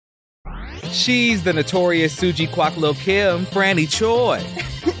She's the notorious Suji Kwak Lil Kim, Franny Choi.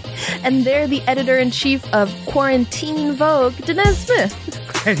 And they're the editor-in-chief of Quarantine Vogue, Danez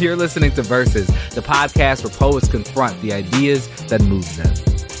Smith. And you're listening to Versus, the podcast where poets confront the ideas that move them.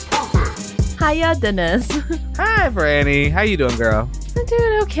 Hiya, Danez. Hi, Franny. How you doing, girl? I'm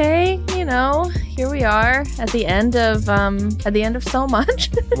doing okay. You know, here we are at the end of so much.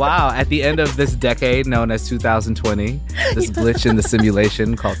 Wow, at the end of this decade known as 2020, this glitch in the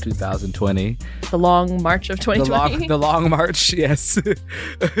simulation called 2020. The long march of 2020. The long march, yes.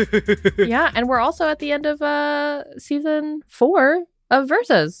 Yeah, and we're also at the end of season 4 of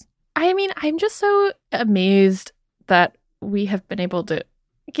Versus. I mean, I'm just so amazed that we have been able to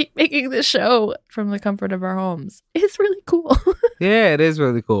keep making this show from the comfort of our homes. It's really cool. Yeah, it is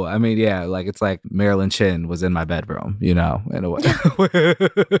really cool. I mean, yeah, like it's like Marilyn Chin was in my bedroom, you know, in a way.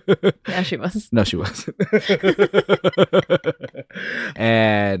 Yeah, she was. No, she wasn't.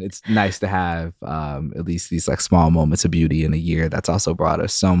 And it's nice to have at least these like small moments of beauty in a year that's also brought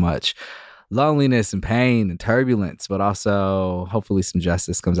us so much loneliness and pain and turbulence, but also hopefully some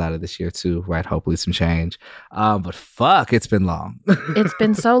justice comes out of this year too, right? Hopefully some change. But fuck, it's been long. It's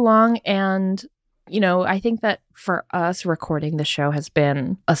been so long. And, you know, I think that for us, recording the show has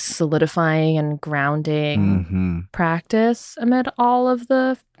been a solidifying and grounding practice amid all of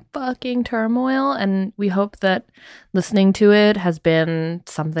the fucking turmoil. And we hope that listening to it has been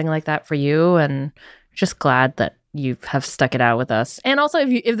something like that for you. And just glad that you have stuck it out with us. And also,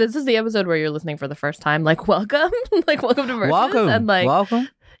 if this is the episode where you're listening for the first time, like, welcome. Like, welcome to Versus. Welcome. And like, welcome.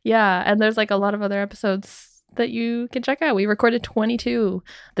 Yeah. And there's like a lot of other episodes that you can check out. We recorded 22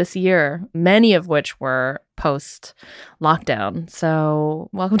 this year, many of which were post-lockdown. So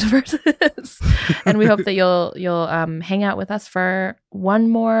welcome to Versus. And we hope that you'll hang out with us for one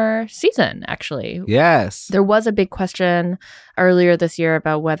more season, actually. Yes. There was a big question earlier this year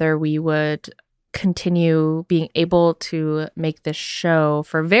about whether we would continue being able to make this show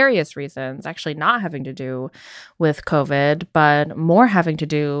for various reasons, actually not having to do with COVID, but more having to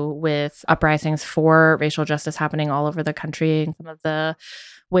do with uprisings for racial justice happening all over the country, and some of the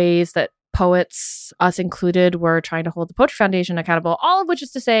ways that poets, us included, were trying to hold the Poetry Foundation accountable, all of which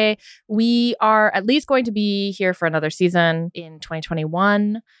is to say we are at least going to be here for another season in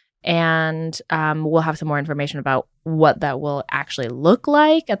 2021. And we'll have some more information about what that will actually look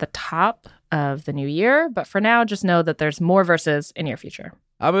like at the top of the new year. But for now, just know that there's more Versus in your future.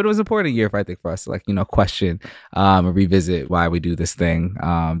 It was an important year, I think, for us to like, you know, question and revisit why we do this thing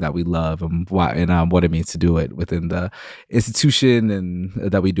that we love and why and what it means to do it within the institution and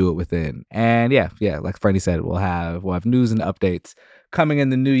that we do it within. And yeah, like Franny said, we'll have news and updates coming in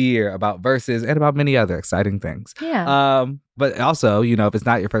the new year about Versus and about many other exciting things. Yeah. But also, you know, if it's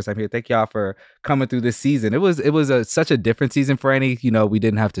not your first time here, thank y'all for coming through this season. It was such a different season for Franny. You know, we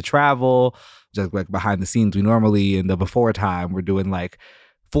didn't have to travel, just like behind the scenes. We normally in the before time we're doing like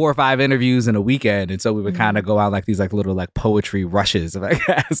 4 or 5 interviews in a weekend, and so we would kind of go out like these like little like poetry rushes of like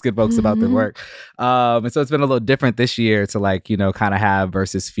asking folks about their work. And so it's been a little different this year to like, you know, kind of have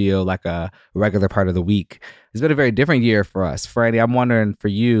Versus feel like a regular part of the week. It's been a very different year for us. Franny, I'm wondering for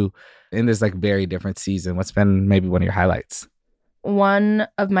you in this like very different season, what's been maybe one of your highlights? One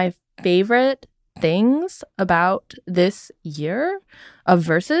of my favorite things about this year of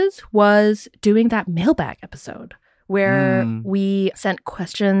Versus was doing that mailbag episode where we sent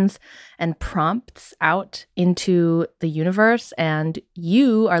questions and prompts out into the universe, and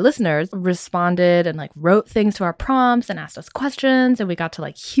you, our listeners, responded and like wrote things to our prompts and asked us questions, and we got to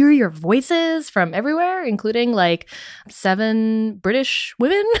like hear your voices from everywhere, including like 7 British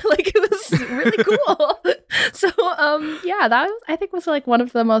women. Like, it was really cool. So yeah, that was, I think, was like one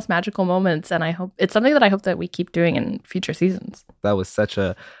of the most magical moments, and I hope it's something that I hope that we keep doing in future seasons. That was such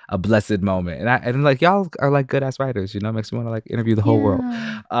a blessed moment, and like y'all are like good ass writers, you know, makes me want to like interview the whole world.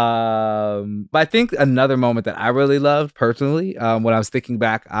 But I think another moment that I really loved personally, when I was thinking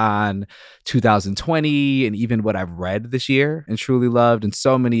back on 2020 and even what I've read this year and truly loved, and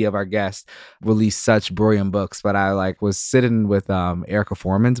so many of our guests released such brilliant books, but I like was sitting with Erica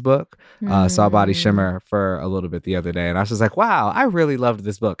Foreman's book, Saw Body Shimmer, for a little bit the other day, and I was just like, wow, I really loved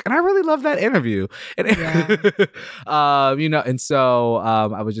this book, and I really loved that interview, and you know, and so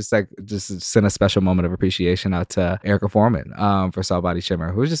I was just send a special moment of appreciation out to Erica Foreman for Saw Body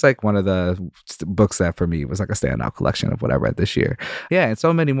Shimmer, who was just like one of the books that for me was like a standout collection of what I read this year. Yeah, and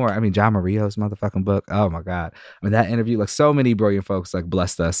so many more. I mean, John Mario's motherfucking book. Oh my God. I mean, that interview, like so many brilliant folks like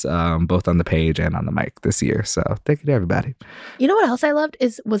blessed us both on the page and on the mic this year. So thank you to everybody. You know what else I loved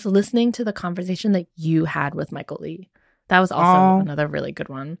was listening to the conversation that you had with Michael Lee. That was also another really good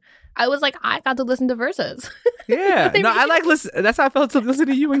one. I was like, I got to listen to verses. Yeah. No, I like listen. That's how I felt to listen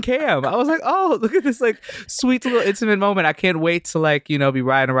to you and Cam. I was like, oh, look at this like sweet little intimate moment. I can't wait to like, you know, be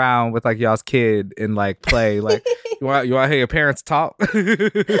riding around with like y'all's kid and like play. Like, you want to hear your parents talk? Oh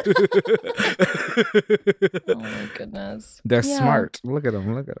my goodness. They're smart. Look at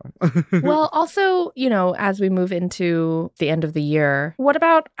them. Look at them. Well, also, you know, as we move into the end of the year, what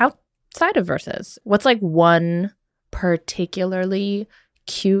about outside of verses? What's like one particularly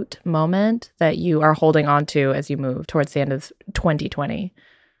cute moment that you are holding on to as you move towards the end of 2020?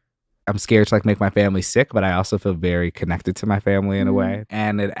 I'm scared to like make my family sick, but I also feel very connected to my family in a way.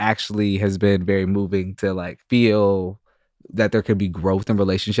 And it actually has been very moving to like feel that there could be growth in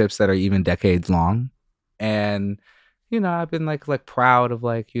relationships that are even decades long. And you know, I've been like proud of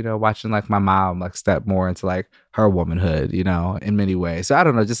like, you know, watching like my mom like step more into like her womanhood, you know, in many ways. So I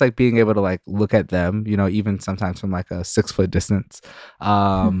don't know, just like being able to like look at them, you know, even sometimes from like a 6-foot distance.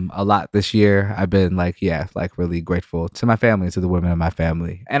 A lot this year, I've been like, yeah, like really grateful to my family, to the women in my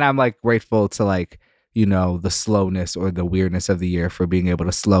family. And I'm like grateful to like, you know, the slowness or the weirdness of the year for being able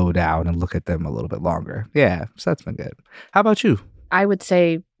to slow down and look at them a little bit longer. Yeah, so that's been good. How about you? I would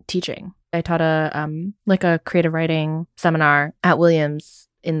say teaching. I taught a creative writing seminar at Williams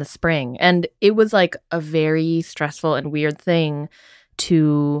in the spring, and it was like a very stressful and weird thing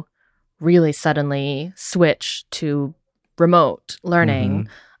to really suddenly switch to remote learning.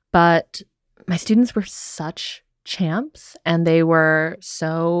 But my students were such champs, and they were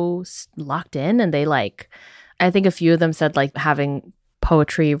so locked in, and they like, I think a few of them said like having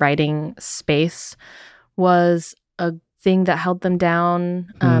poetry writing space was a thing that held them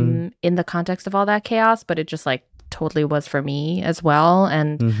down in the context of all that chaos, but it just like totally was for me as well.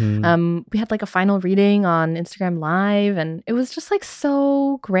 And we had like a final reading on Instagram Live, and it was just like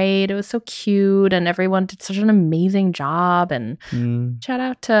so great. It was so cute, and everyone did such an amazing job. And shout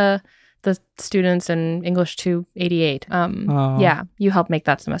out to the students in English 288. Yeah, you helped make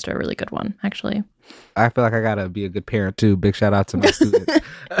that semester a really good one, actually. I feel like I gotta be a good parent too. Big shout out to my students.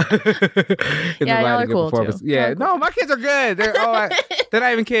 Yeah, y'all are cool too. Yeah, no, my kids are good. They're they're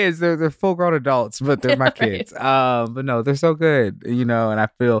not even kids. They're full grown adults, but they're my kids. But no, they're so good. You know, and I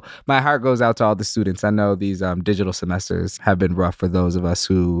feel my heart goes out to all the students. I know these digital semesters have been rough for those of us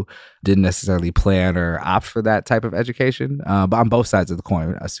who didn't necessarily plan or opt for that type of education. But on both sides of the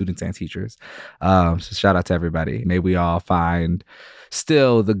coin, students and teachers. So shout out to everybody. May we all find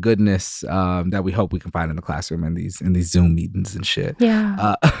still the goodness that we hope we can find in the classroom in these Zoom meetings and shit.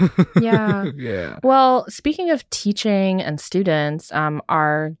 Yeah. Yeah. Well, speaking of teaching and students,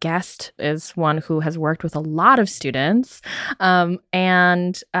 our guest is one who has worked with a lot of students,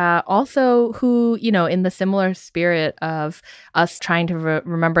 and also who, you know, in the similar spirit of us trying to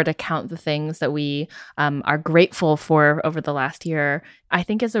remember to count the things that we are grateful for over the last year, I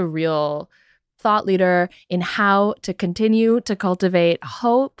think is a real thought leader in how to continue to cultivate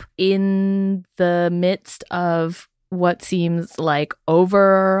hope in the midst of what seems like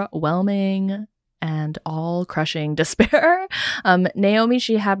overwhelming and all-crushing despair. Naomi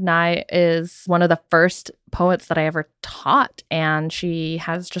Shihab Nye is one of the first poets that I ever taught, and she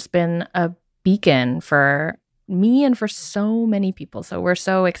has just been a beacon for me and for so many people. So we're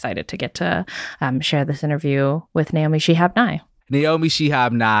so excited to get to share this interview with Naomi Shihab Nye. Naomi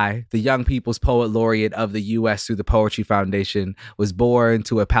Shihab Nye, the Young People's Poet Laureate of the U.S. through the Poetry Foundation, was born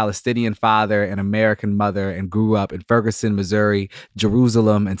to a Palestinian father and American mother and grew up in Ferguson, Missouri,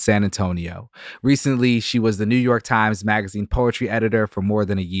 Jerusalem, and San Antonio. Recently, she was the New York Times Magazine poetry editor for more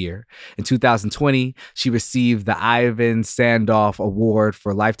than a year. In 2020, she received the Ivan Sandoff Award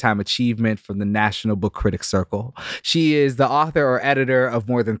for Lifetime Achievement from the National Book Critics Circle. She is the author or editor of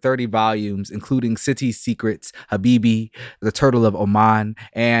more than 30 volumes, including City's Secrets, Habibi, The Turtle of Oman,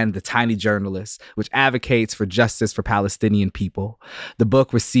 and The Tiny Journalist, which advocates for justice for Palestinian people. The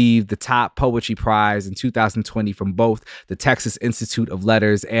book received the top poetry prize in 2020 from both the Texas Institute of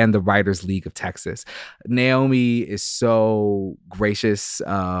Letters and the Writers League of Texas. Naomi is so gracious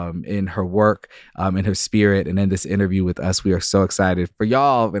in her work, in her spirit, and in this interview with us. We are so excited for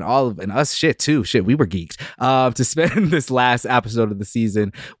y'all and us too. We were geeked to spend this last episode of the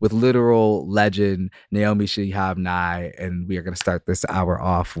season with literal legend Naomi Shihab Nye, and we are going to start this hour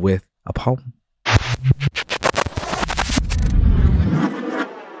off with a poem.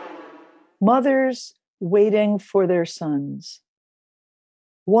 Mothers waiting for their sons.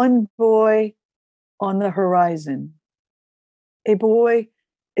 One boy on the horizon. A boy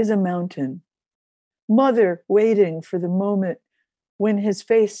is a mountain. Mother waiting for the moment when his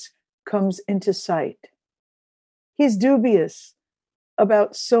face comes into sight. He's dubious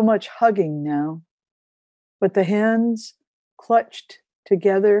about so much hugging now, but the hands clutched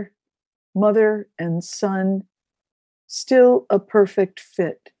together mother and son, still a perfect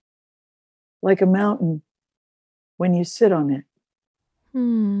fit, like a mountain when you sit on it.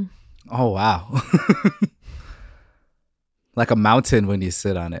 Oh, wow. Like a mountain when you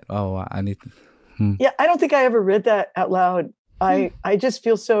sit on it. Oh, wow. I need to... Yeah, I don't think I ever read that out loud. I just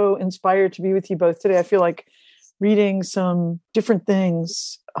feel so inspired to be with you both today. I feel like reading some different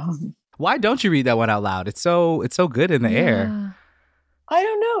things. Why don't you read that one out loud? It's so good in the air. I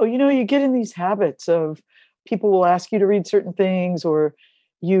don't know. You know, you get in these habits of people will ask you to read certain things, or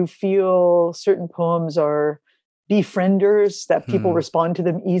you feel certain poems are befrienders, that people respond to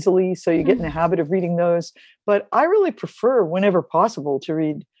them easily. So you get in the habit of reading those. But I really prefer, whenever possible, to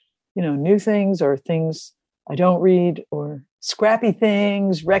read, you know, new things or things I don't read, or scrappy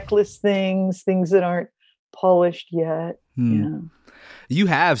things, reckless things, things that aren't polished yet. Yeah. You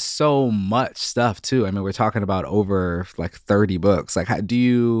have so much stuff too. I mean, we're talking about over like 30 books. Like, do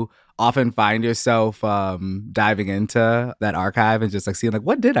you often find yourself diving into that archive and just like seeing like,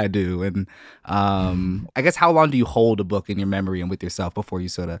 what did I do? And I guess how long do you hold a book in your memory and with yourself before you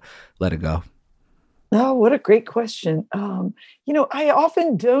sort of let it go? Oh, what a great question. You know, I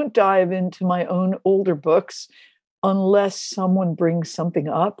often don't dive into my own older books unless someone brings something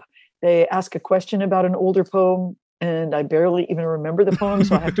up. They ask a question about an older poem and I barely even remember the poem,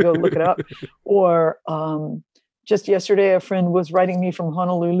 so I have to go look it up. Or just yesterday, a friend was writing me from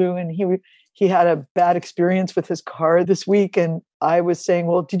Honolulu, and he had a bad experience with his car this week. And I was saying,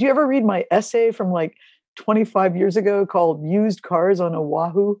 well, did you ever read my essay from like 25 years ago called Used Cars on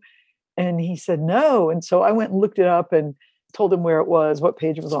Oahu? And he said, no. And so I went and looked it up and told him where it was, what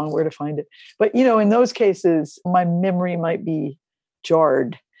page it was on, where to find it. But, you know, in those cases, my memory might be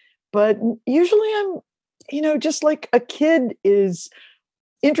jarred. But usually I'm, you know, just like a kid is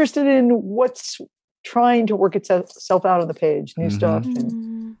interested in what's trying to work itself out on the page, new stuff.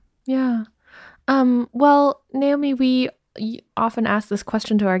 And... Yeah. Well, Naomi, we often ask this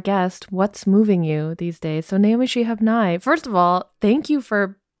question to our guest, what's moving you these days? So Naomi Shihab Nye, first of all, thank you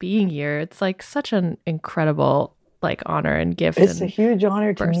for being here. It's like such an incredible like honor and gift. It's a huge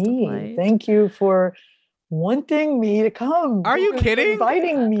honor to me. Thank you for wanting me to come. Are you kidding?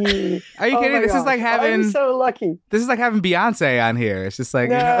 Inviting me. Are you kidding? This is like having... I'm so lucky. This is like having Beyonce on here. It's just like...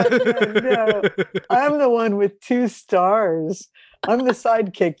 No. I'm the one with 2 stars. I'm the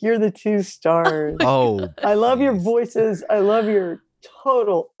sidekick. You're the 2 stars. Oh. I love your voices. I love your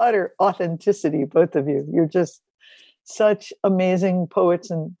total, utter authenticity, both of you. You're just such amazing poets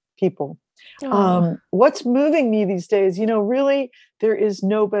and people. What's moving me these days? You know, really, there is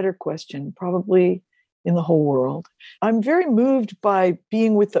no better question, probably in the whole world. I'm very moved by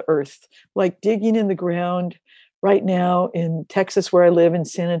being with the earth, like digging in the ground right now in Texas, where I live in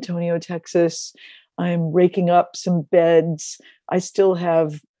San Antonio, Texas. I'm raking up some beds. I still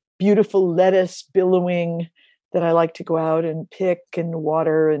have beautiful lettuce billowing that I like to go out and pick and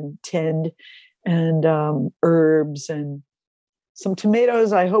water and tend, and herbs and some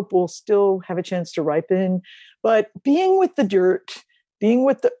tomatoes I hope will still have a chance to ripen. But being with the dirt, being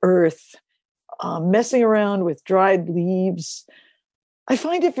with the earth, messing around with dried leaves, I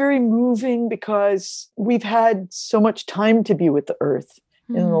find it very moving because we've had so much time to be with the earth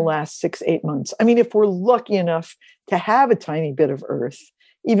in the last 6-8 months. I mean, if we're lucky enough to have a tiny bit of earth,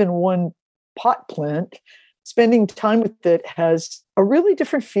 even one pot plant, spending time with it has a really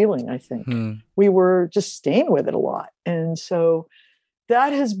different feeling, I think. We were just staying with it a lot. And so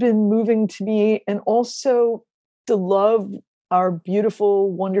that has been moving to me. And also to love our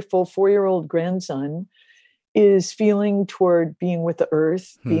beautiful, wonderful 4-year-old grandson is feeling toward being with the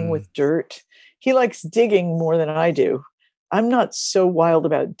earth, being with dirt. He likes digging more than I do. I'm not so wild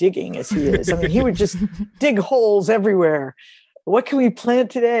about digging as he is. I mean, he would just dig holes everywhere. What can we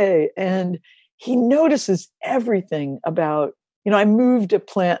plant today? And he notices everything about, you know, I moved a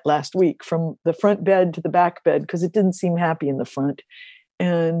plant last week from the front bed to the back bed because it didn't seem happy in the front.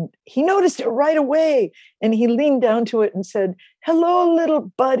 And he noticed it right away. And he leaned down to it and said, hello,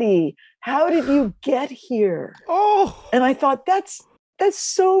 little buddy. How did you get here? Oh. And I thought, that's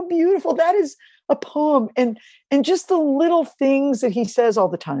so beautiful. That is a poem. And just the little things that he says all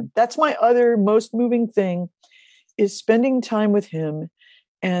the time. That's my other most moving thing, is spending time with him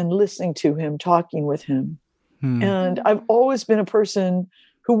and listening to him, talking with him. And I've always been a person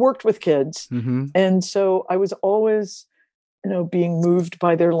who worked with kids. And so I was always, you know, being moved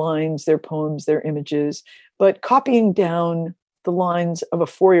by their lines, their poems, their images, but copying down the lines of a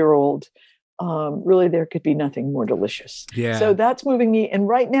 4-year-old, really there could be nothing more delicious. Yeah. So that's moving me. And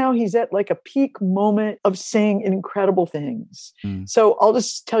right now he's at like a peak moment of saying incredible things. So I'll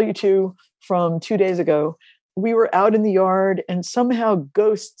just tell you 2 from 2 days ago. we were out in the yard and somehow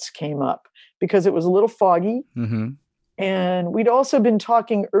ghosts came up because it was a little foggy. Mm-hmm. And we'd also been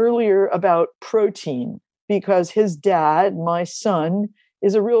talking earlier about protein because his dad, my son,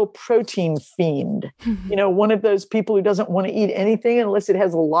 is a real protein fiend. You know, one of those people who doesn't want to eat anything unless it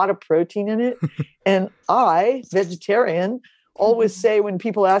has a lot of protein in it. And I, vegetarian, always say when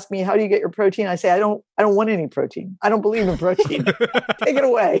people ask me, how do you get your protein? I say, I don't want any protein. I don't believe in protein. Take it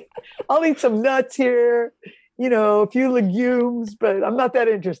away. I'll eat some nuts here, you know, a few legumes, but I'm not that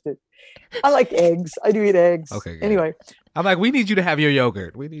interested. I like eggs. I do eat eggs. Okay. Good. Anyway. I'm like, we need you to have your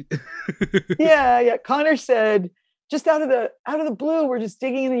yogurt. We need. Yeah. Connor said, just out of the blue, we're just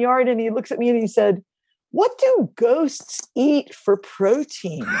digging in the yard. And he looks at me and he said, what do ghosts eat for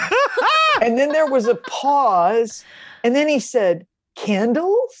protein? And then there was a pause. And then he said,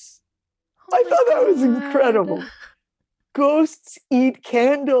 candles? I thought that was incredible. Ghosts eat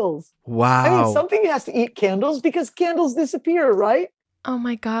candles. Wow. I mean, something has to eat candles because candles disappear, right? Oh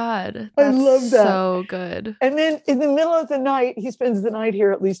my God. I love that. So good. And then in the middle of the night, he spends the night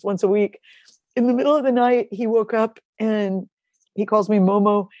here at least once a week. In the middle of the night, he woke up and he calls me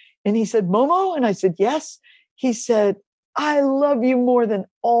Momo. And he said, Momo? And I said, yes. He said, I love you more than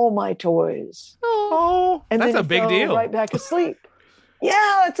all my toys. Oh, and that's then a big deal. Right back asleep.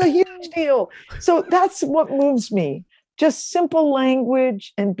 Yeah, it's a huge deal. So that's what moves me. Just simple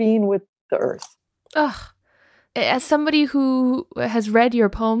language and being with the earth. Ugh. As somebody who has read your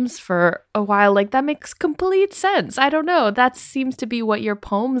poems for a while, like that makes complete sense. I don't know. That seems to be what your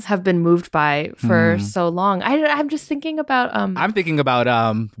poems have been moved by for so long. I'm just thinking about. I'm thinking about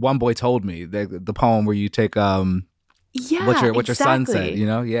One Boy Told Me, the poem where you take what your son said. You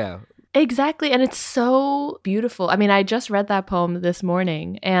know, yeah. Exactly, and it's so beautiful. I mean, I just read that poem this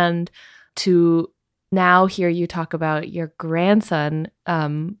morning, and to now hear you talk about your grandson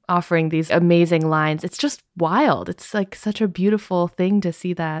offering these amazing lines, it's just wild. It's like such a beautiful thing to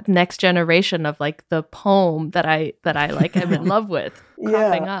see that next generation of like the poem that I like am in love with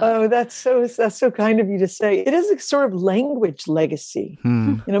cropping up. Oh, that's so kind of you to say. It is a sort of language legacy.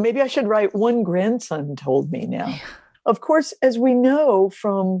 You know, maybe I should write One Grandson Told Me now. Of course, as we know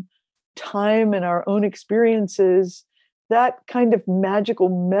from time and our own experiences, that kind of magical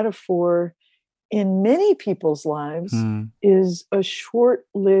metaphor in many people's lives is a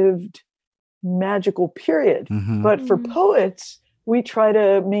short-lived magical period. But for poets, we try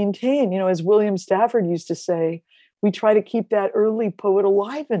to maintain, you know, as William Stafford used to say, we try to keep that early poet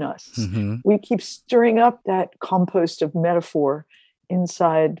alive in us. We keep stirring up that compost of metaphor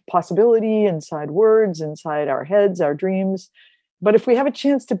inside possibility, inside words, inside our heads, our dreams. But if we have a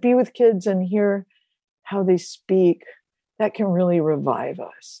chance to be with kids and hear how they speak, that can really revive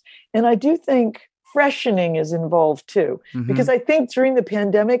us. And I do think freshening is involved too, because I think during the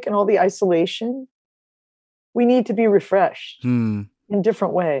pandemic and all the isolation, we need to be refreshed in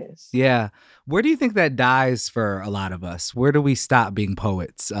different ways. Yeah. Where do you think that dies for a lot of us? Where do we stop being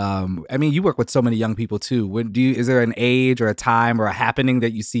poets? I mean, you work with so many young people too. Is there an age or a time or a happening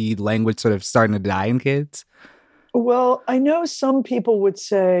that you see language sort of starting to die in kids? Well, I know some people would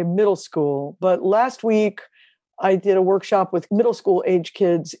say middle school, but last week I did a workshop with middle school age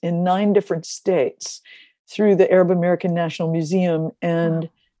kids in 9 different states through the Arab American National Museum. And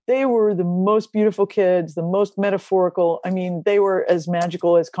they were the most beautiful kids, the most metaphorical. I mean, they were as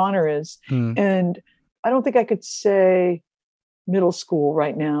magical as Connor is. And I don't think I could say middle school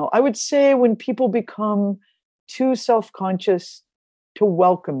right now. I would say when people become too self-conscious to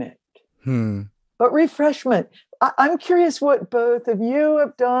welcome it. But refreshment. I'm curious what both of you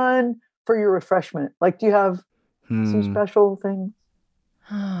have done for your refreshment. Like, do you have some special things?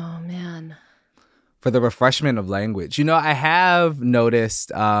 Oh, man. For the refreshment of language. You know, I have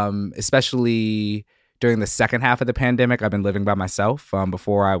noticed, especially during the second half of the pandemic, I've been living by myself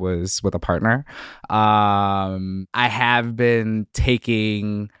before I was with a partner. I have been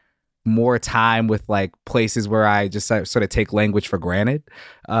taking more time with like places where I just sort of take language for granted,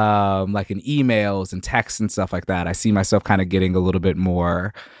 like in emails and texts and stuff like that. I see myself kind of getting a little bit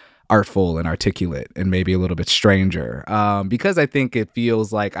more artful and articulate and maybe a little bit stranger, because I think it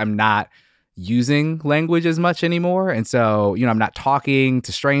feels like I'm not using language as much anymore. And so, you know, I'm not talking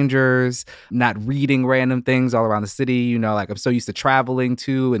to strangers, not reading random things all around the city, you know, like I'm so used to traveling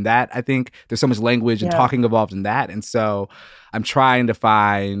too. And that, I think there's so much language and talking involved in that. And so I'm trying to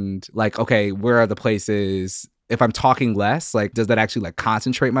find like, okay, where are the places if I'm talking less, like, does that actually like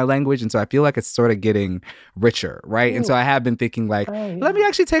concentrate my language? And so I feel like it's sort of getting richer, right? Ooh. And so I have been thinking like, let me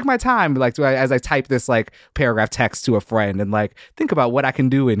actually take my time, like, as I type this like paragraph text to a friend and like think about what I can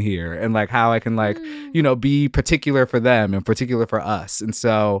do in here and like how I can like, you know, be particular for them and particular for us. And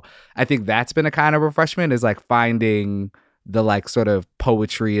so I think that's been a kind of refreshment, is like finding the like sort of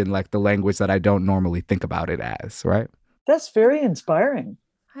poetry and like the language that I don't normally think about it as, right? That's very inspiring.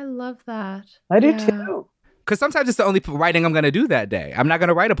 I love that. I do too. Because sometimes it's the only writing I'm going to do that day. I'm not going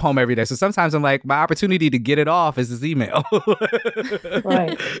to write a poem every day. So sometimes I'm like, my opportunity to get it off is this email.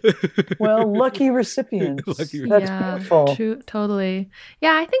 Right. Well, lucky recipients. That's beautiful. True, totally.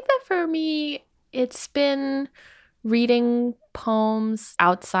 Yeah, I think that for me, it's been reading poems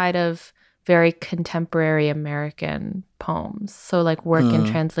outside of very contemporary American poems. So like work in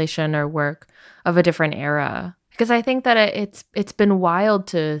translation or work of a different era. Because I think that it's been wild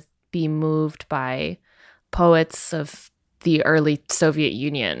to be moved by poets of the early Soviet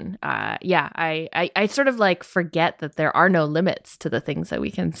Union. I sort of like forget that there are no limits to the things that we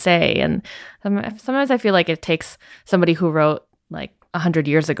can say. And sometimes I feel like it takes somebody who wrote like 100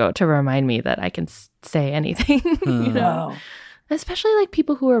 years ago to remind me that I can say anything, you know? Wow. Especially like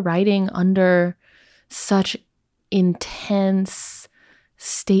people who are writing under such intense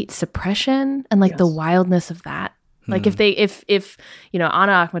state suppression and like the wildness of that. Like if you know,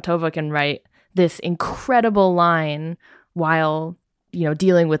 Anna Akhmatova can write this incredible line while, you know,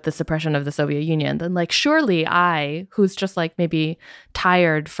 dealing with the suppression of the Soviet Union, then like surely I, who's just like maybe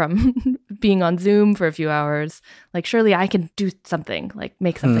tired from being on Zoom for a few hours, like surely I can do something, like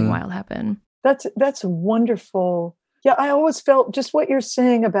make something wild happen. That's wonderful. Yeah, I always felt just what you're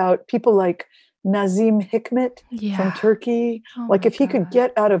saying about people like Nazim Hikmet from Turkey. Like if he could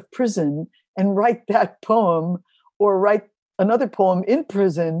get out of prison and write that poem or write another poem in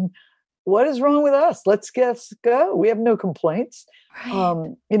prison, what is wrong with us? Let's go. We have no complaints.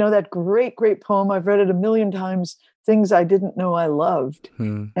 Right. You know, that great poem, I've read it a million times, Things I Didn't Know I Loved.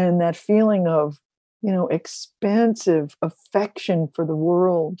 And that feeling of, you know, expansive affection for the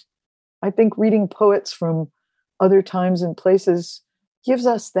world. I think reading poets from other times and places gives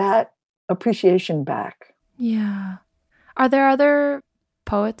us that appreciation back. Yeah. Are there other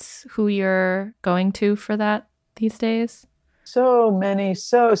poets who you're going to for that these days? So many,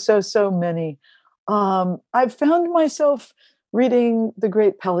 so many. I've found myself reading the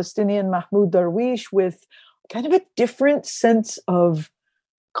great Palestinian Mahmoud Darwish with kind of a different sense of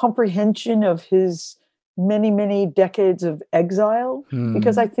comprehension of his many, many decades of exile,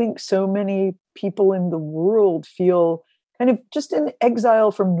 because I think so many people in the world feel kind of just in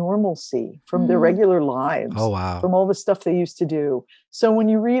exile from normalcy, from their regular lives, from all the stuff they used to do. So when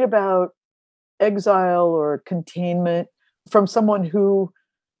you read about exile or containment from someone who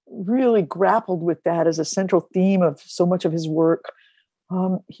really grappled with that as a central theme of so much of his work,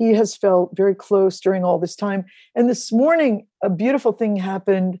 he has felt very close during all this time. And this morning, a beautiful thing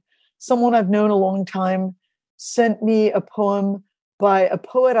happened. Someone I've known a long time sent me a poem by a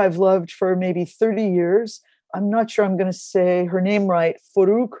poet I've loved for maybe 30 years. I'm not sure I'm going to say her name right,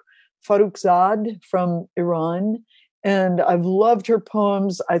 Farrukhzad from Iran. And I've loved her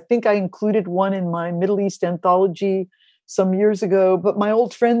poems. I think I included one in my Middle East anthology some years ago. But my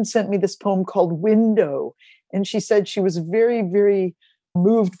old friend sent me this poem called Window. And she said she was very, very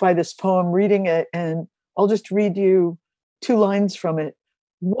moved by this poem, reading it. And I'll just read you 2 lines from it.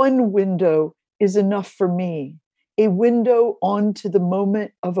 One window is enough for me, a window onto the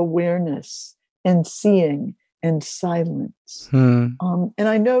moment of awareness and seeing and silence. And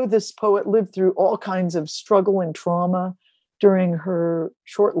I know this poet lived through all kinds of struggle and trauma during her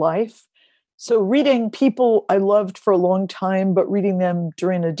short life. So reading people I loved for a long time, but reading them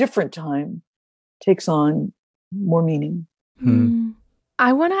during a different time takes on more meaning.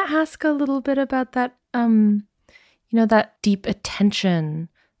 I want to ask a little bit about that, you know, that deep attention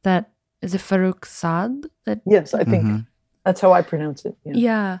that, is it Farrukhzad? Yes, I think that's how I pronounce it.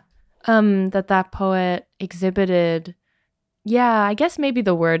 Yeah. That poet exhibited. Yeah, I guess maybe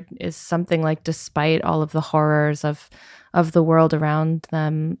the word is something like despite all of the horrors of the world around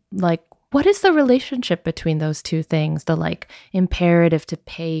them. Like, what is the relationship between those two things? The like imperative to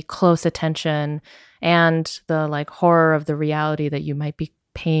pay close attention and the like horror of the reality that you might be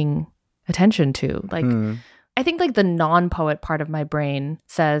paying attention to. Like, I think like the non-poet part of my brain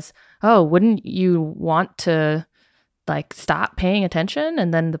says, oh, wouldn't you want to like stop paying attention?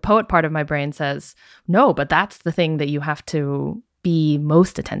 And then the poet part of my brain says, no, but that's the thing that you have to be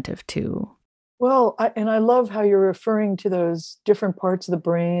most attentive to. Well, I love how you're referring to those different parts of the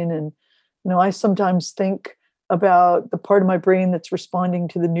brain. And, you know, I sometimes think about the part of my brain that's responding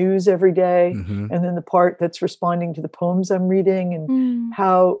to the news every day, Mm-hmm. and then the part that's responding to the poems I'm reading, and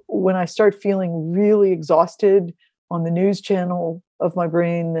how when I start feeling really exhausted on the news channel of my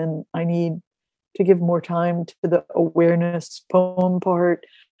brain, then I need to give more time to the awareness poem part.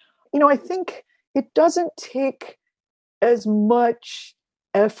 I think it doesn't take as much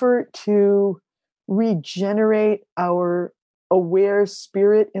effort to regenerate our aware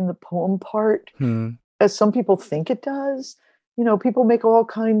spirit in the poem part as some people think it does. People make all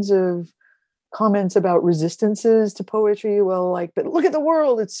kinds of comments about resistances to poetry. Well, but look at the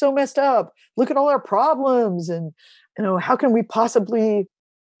world, it's so messed up. Look at all our problems. And, how can we possibly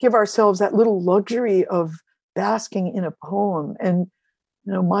give ourselves that little luxury of basking in a poem? And,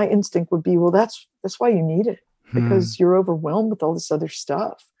 my instinct would be, well, that's why you need it, because you're overwhelmed with all this other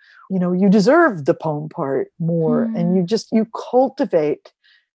stuff. You deserve the poem part more, and you cultivate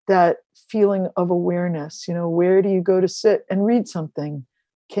that feeling of awareness. Where do you go to sit and read something?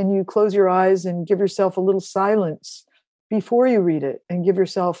 Can you close your eyes and give yourself a little silence before you read it, and give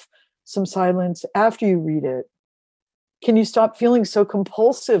yourself some silence after you read it? Can you stop feeling so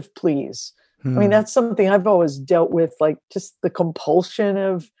compulsive, please? I mean, that's something I've always dealt with, just the compulsion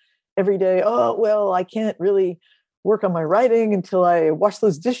of every day. Oh, well, I can't really work on my writing until I wash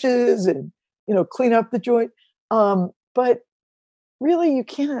those dishes and, clean up the joint. But really you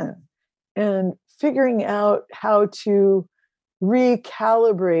can. And figuring out how to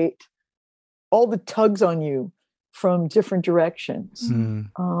recalibrate all the tugs on you from different directions.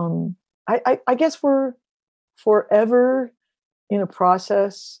 I guess we're forever in a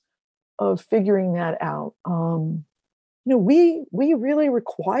process of figuring that out. We really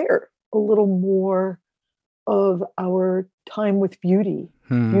require a little more of our time with beauty,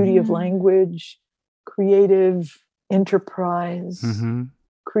 beauty of language, creative enterprise,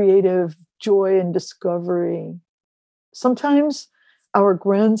 creative joy and discovery. Sometimes our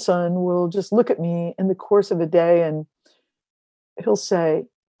grandson will just look at me in the course of a day and he'll say,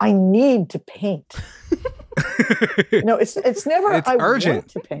 I need to paint. It's never, it's I urgent. Want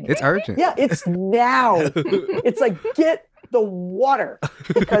to paint. It's urgent. Yeah, it's now. It's like, get the water,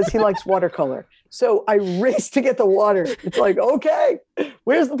 because he likes watercolor. So I race to get the water. It's like, okay,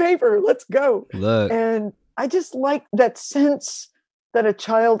 where's the paper? Let's go. Look. And I just like that sense that a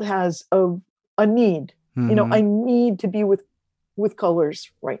child has of a need. I need to be with colors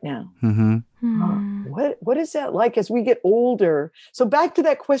right now. What is that like as we get older? So back to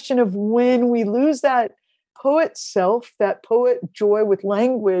that question of when we lose that poet self, that poet joy with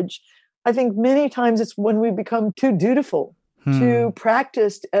language, I think many times it's when we become too dutiful, too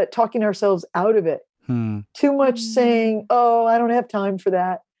practiced at talking ourselves out of it, too much saying, oh, I don't have time for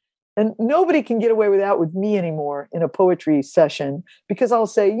that. And nobody can get away with that with me anymore in a poetry session, because I'll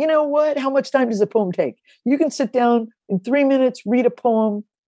say, you know what? How much time does a poem take? You can sit down in 3 minutes, read a poem,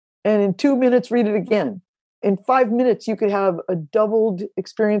 and in 2 minutes, read it again. In 5 minutes, you could have a doubled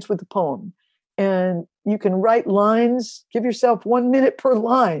experience with the poem. And you can write lines, give yourself 1 minute per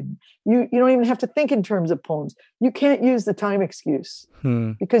line. You don't even have to think in terms of poems. You can't use the time excuse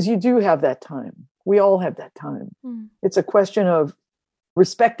because you do have that time. We all have that time. It's a question of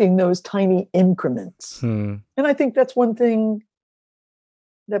respecting those tiny increments. And I think that's one thing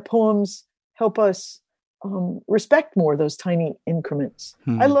that poems help us respect more, those tiny increments.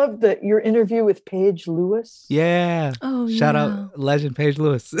 I love your interview with Paige Lewis. Yeah. Oh, Shout out legend Paige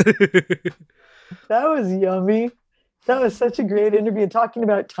Lewis. That was yummy. That was such a great interview, talking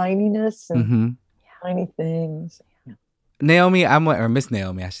about tininess and tiny things. Naomi, or Miss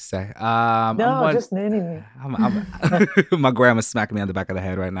Naomi, I should say. Just Naomi. My grandma's smacking me on the back of the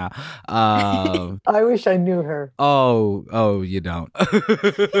head right now. I wish I knew her. Oh, you don't.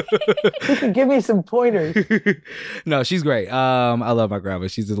 You can give me some pointers. No, she's great. I love my grandma.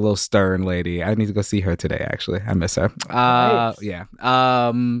 She's a little stern lady. I need to go see her today, actually. I miss her. Nice. Yeah.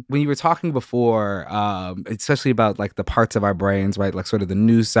 When you were talking before, especially about like the parts of our brains, right? Like sort of the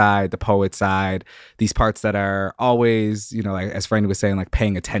news side, the poet side, these parts that are always, like as Franny was saying, like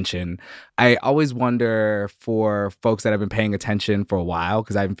paying attention. I always wonder for folks that have been paying attention for a while,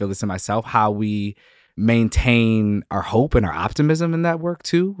 because I even feel this in myself, how we maintain our hope and our optimism in that work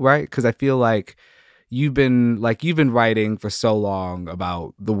too, right? Because I feel like you've been writing for so long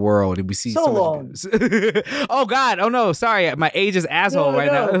about the world, and we see so long. Much oh God! Oh no! Sorry, my age is asshole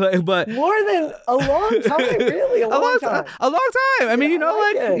now. But more than a long time, really, a long time. A long time. I mean,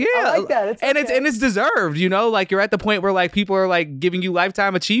 I like that. It's deserved. Like you're at the point where like people are like giving you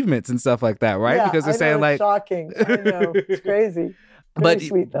lifetime achievements and stuff like that, right? Yeah, because they're saying like shocking. I know, it's crazy. Very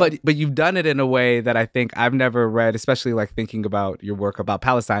sweet, though. but you've done it in a way that I think I've never read, especially like thinking about your work about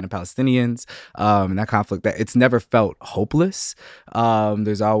Palestine and Palestinians, and that conflict, that it's never felt hopeless.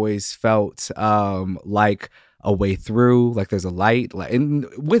 There's always felt like a way through, like there's a light, like, and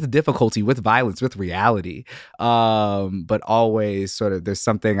with difficulty, with violence, with reality, but always sort of there's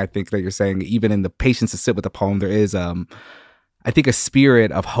something I think that you're saying, even in the patience to sit with the poem, there is I think a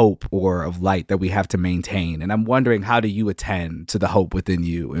spirit of hope or of light that we have to maintain. And I'm wondering, how do you attend to the hope within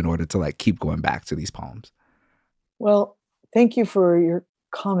you in order to like keep going back to these poems? Well, thank you for your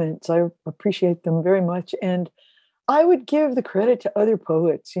comments. I appreciate them very much. And I would give the credit to other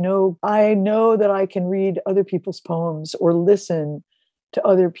poets. You know, I know that I can read other people's poems or listen to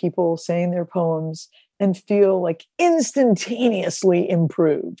other people saying their poems and feel like instantaneously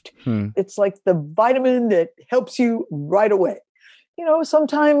improved. It's like the vitamin that helps you right away. You know,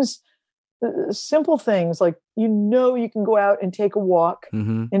 sometimes simple things like, you know, you can go out and take a walk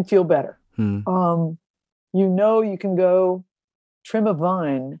and feel better. You know, you can go trim a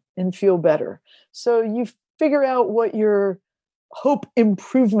vine and feel better. So you figure out what your hope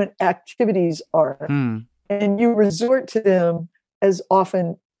improvement activities are, and you resort to them as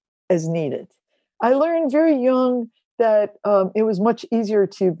often as needed. I learned very young that it was much easier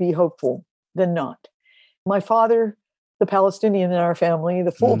to be hopeful than not. My father, the Palestinian in our family,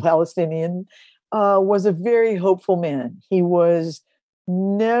 the full Palestinian, was a very hopeful man. He was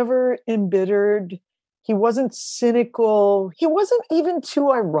never embittered. He wasn't cynical. He wasn't even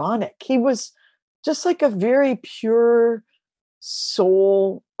too ironic. He was just like a very pure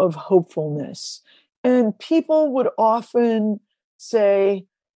soul of hopefulness. And people would often say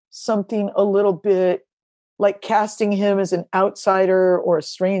something a little bit like casting him as an outsider or a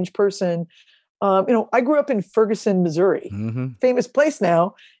strange person. You know, I grew up in Ferguson, Missouri, famous place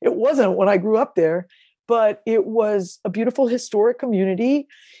now. It wasn't when I grew up there, but it was a beautiful historic community.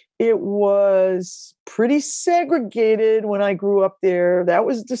 It was pretty segregated when I grew up there. That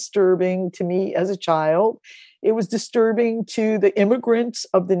was disturbing to me as a child. It was disturbing to the immigrants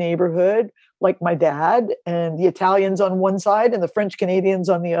of the neighborhood, like my dad, and the Italians on one side and the French Canadians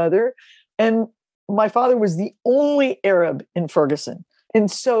on the other. And my father was the only Arab in Ferguson. And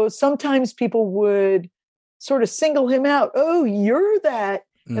so sometimes people would sort of single him out. Oh, you're that.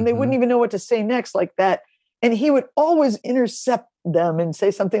 And they wouldn't even know what to say next, like that. And he would always intercept them and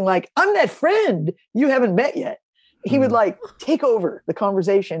say something like, I'm that friend you haven't met yet. He would like take over the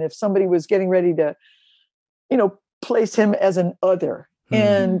conversation if somebody was getting ready to, you know, place him as an other.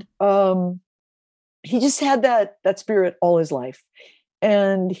 And he just had that spirit all his life.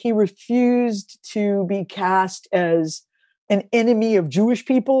 And he refused to be cast as an enemy of Jewish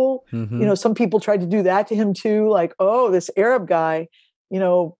people. You know, some people tried to do that to him too. Like, oh, this Arab guy, you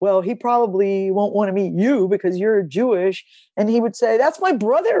know, well, he probably won't want to meet you because you're Jewish. And he would say, that's my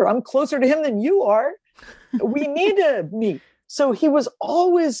brother. I'm closer to him than you are. We need to meet. So he was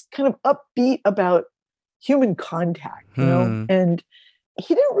always kind of upbeat about human contact, you know, and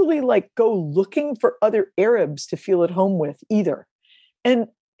he didn't really like go looking for other Arabs to feel at home with either. And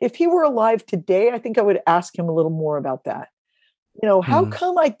if he were alive today, I think I would ask him a little more about that. You know, how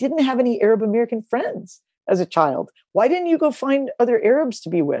come I didn't have any Arab American friends as a child? Why didn't you go find other Arabs to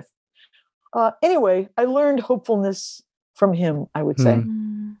be with? Anyway, I learned hopefulness from him, I would say.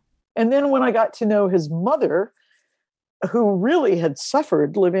 And then when I got to know his mother, who really had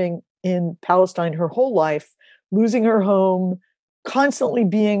suffered living in Palestine her whole life, losing her home, constantly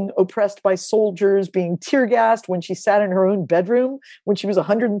being oppressed by soldiers, being tear gassed when she sat in her own bedroom when she was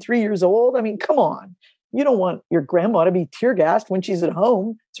 103 years old. I mean, come on. You don't want your grandma to be tear gassed when she's at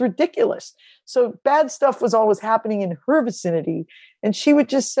home. It's ridiculous. So bad stuff was always happening in her vicinity. And she would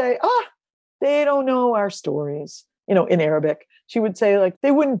just say, they don't know our stories. You know, in Arabic, she would say, like,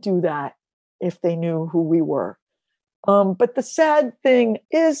 they wouldn't do that if they knew who we were. But the sad thing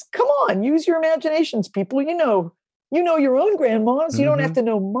is, come on, use your imaginations, people. You know your own grandmas. You don't have to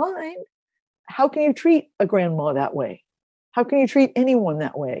know mine. How can you treat a grandma that way? How can you treat anyone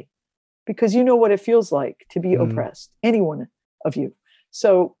that way? Because you know what it feels like to be oppressed, any one of you.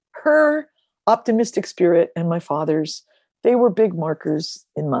 So her optimistic spirit and my father's, they were big markers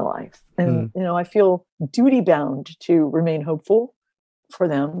in my life. And, you know, I feel duty bound to remain hopeful for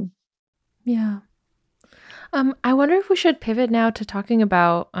them. Yeah. I wonder if we should pivot now to talking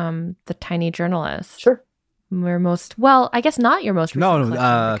about The Tiny Journalist. Sure. I guess not your most recent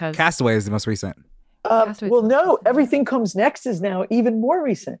No, because Castaway is the most recent. Well, no, Everything Comes Next is now even more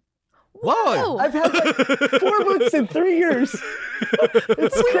recent. Whoa! I've had like 4 books in 3 years.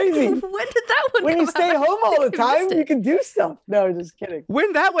 It's crazy. When did that one When you come stay out? home all the I missed time, it. you can do stuff. No, just kidding.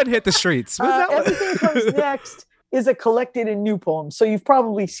 When that one hit the streets? When that one- Everything Comes Next is a collected in new poems. So you've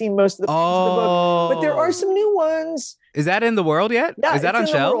probably seen most of the poems in the book. But there are some new ones. Is that in the world yet? Yeah, is that on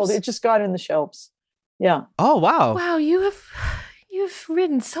shelves? It just got in the shelves. Yeah. Oh, wow. Wow, you've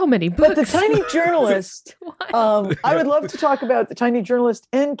written so many books. But The Tiny Journalist, I would love to talk about The Tiny Journalist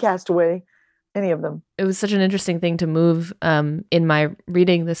and Castaway, any of them. It was such an interesting thing to move in my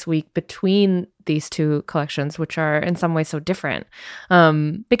reading this week between these two collections, which are in some ways so different.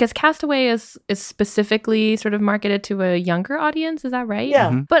 Because Castaway is specifically sort of marketed to a younger audience, is that right? Yeah.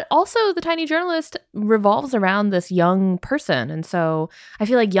 Mm-hmm. But also The Tiny Journalist revolves around this young person. And so I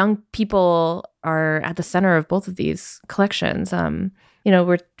feel like young people are at the center of both of these collections.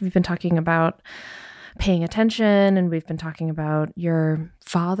 We've been talking about paying attention, and we've been talking about your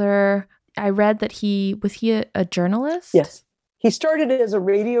father. I read that was he a journalist? Yes. He started as a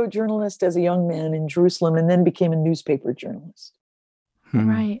radio journalist as a young man in Jerusalem and then became a newspaper journalist.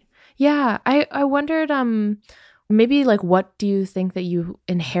 Right. Yeah. I wondered, maybe like, what do you think that you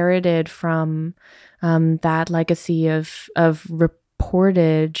inherited from that legacy of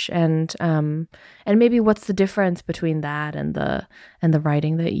reportage, and maybe what's the difference between that and the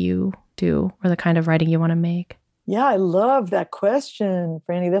writing that you do, or the kind of writing you want to make? Yeah, I love that question,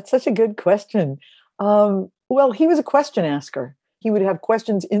 Franny. That's such a good question. Well, he was a question asker. He would have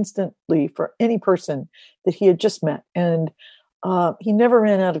questions instantly for any person that he had just met. And he never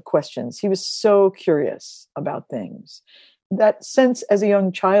ran out of questions. He was so curious about things. That sense as a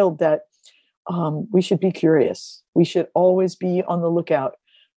young child that we should be curious. We should always be on the lookout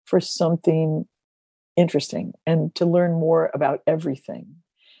for something interesting and to learn more about everything.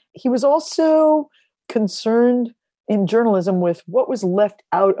 He was also concerned in journalism with what was left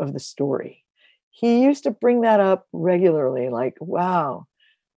out of the story. He used to bring that up regularly, like, wow,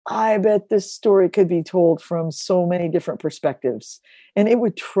 I bet this story could be told from so many different perspectives. And it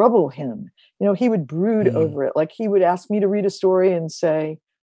would trouble him. He would brood over it. Like, he would ask me to read a story and say,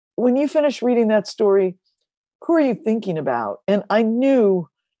 when you finish reading that story, who are you thinking about? And I knew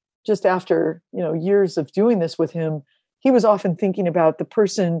just after, years of doing this with him, he was often thinking about the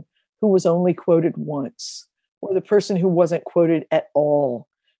person who was only quoted once, or the person who wasn't quoted at all,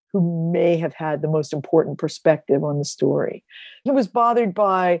 who may have had the most important perspective on the story. He was bothered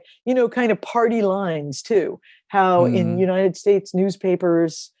by, kind of party lines too, how in United States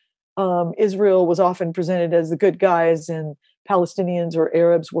newspapers, Israel was often presented as the good guys and Palestinians or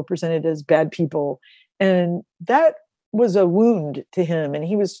Arabs were presented as bad people. And that was a wound to him. And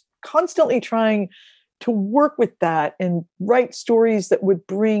he was constantly trying to work with that and write stories that would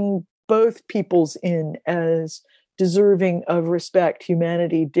bring both peoples in as deserving of respect,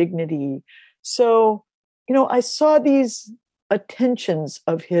 humanity, dignity. So, I saw these attentions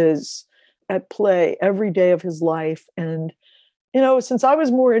of his at play every day of his life. And, since I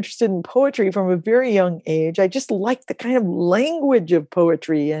was more interested in poetry from a very young age, I just liked the kind of language of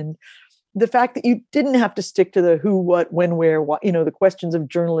poetry and the fact that you didn't have to stick to the who, what, when, where, what, the questions of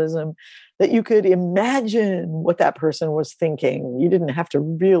journalism, that you could imagine what that person was thinking. You didn't have to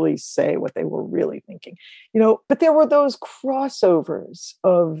really say what they were really thinking, but there were those crossovers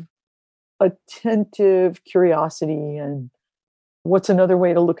of attentive curiosity and what's another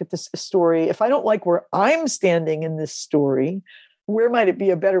way to look at this story? If I don't like where I'm standing in this story, where might it be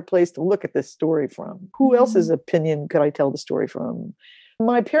a better place to look at this story from? Who else's opinion could I tell the story from?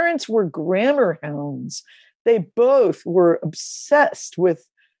 My parents were grammar hounds. They both were obsessed with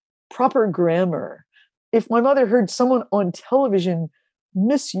proper grammar. If my mother heard someone on television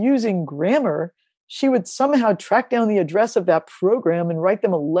misusing grammar, she would somehow track down the address of that program and write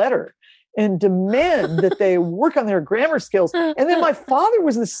them a letter and demand that they work on their grammar skills. And then my father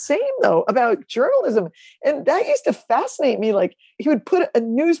was the same, though, about journalism. And that used to fascinate me. Like, he would put a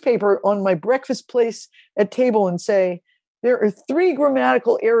newspaper on my breakfast place at table and say, there are 3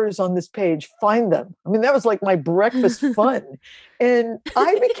 grammatical errors on this page. Find them. I mean, that was like my breakfast fun. And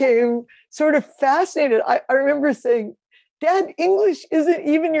I became sort of fascinated. I remember saying, Dad, English isn't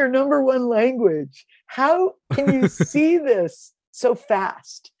even your number one language. How can you see this so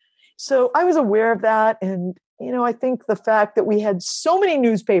fast? So I was aware of that. And, I think the fact that we had so many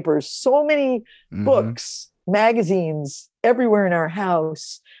newspapers, so many books, magazines everywhere in our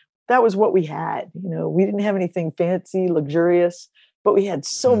house, that was what we had. We didn't have anything fancy, luxurious, but we had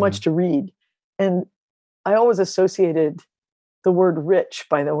so much to read. And I always associated the word rich,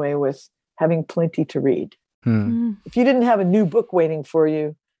 by the way, with having plenty to read. If you didn't have a new book waiting for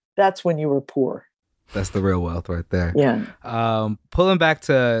you, that's when you were poor. That's the real wealth right there. Yeah. Pulling back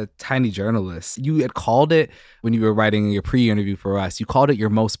to Tiny Journalists, you had called it, when you were writing your pre-interview for us, you called it your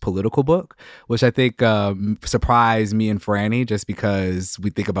most political book, which I think surprised me and Franny, just because we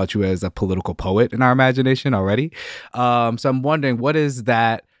think about you as a political poet in our imagination already. So I'm wondering, what is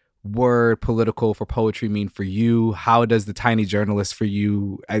that word political for poetry mean for you? How does the Tiny Journalist for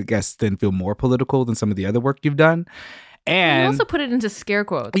you, I guess, then feel more political than some of the other work you've done? And you also put it into scare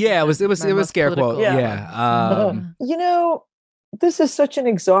quotes. Yeah, it was scare quotes. Yeah. You know, this is such an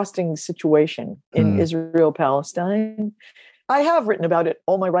exhausting situation in Israel, Palestine. I have written about it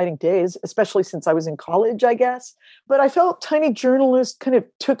all my writing days, especially since I was in college, I guess. But I felt Tiny Journalist kind of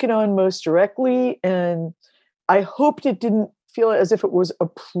took it on most directly. And I hoped it didn't feel as if it was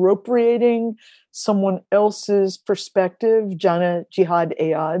appropriating someone else's perspective, Jannah Jihad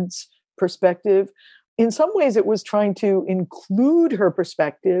Ayad's perspective. In some ways, it was trying to include her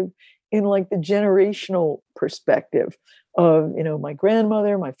perspective in like the generational perspective of, you know, my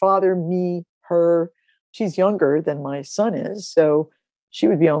grandmother, my father, me, her. She's younger than my son is, so she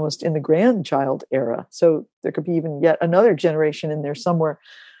would be almost in the grandchild era. So there could be even yet another generation in there somewhere.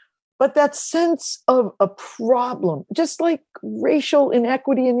 But that sense of a problem, just like racial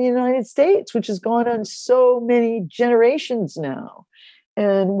inequity in the United States, which has gone on so many generations now.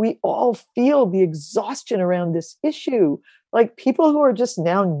 And we all feel the exhaustion around this issue. Like people who are just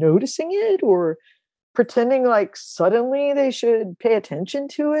now noticing it or pretending like suddenly they should pay attention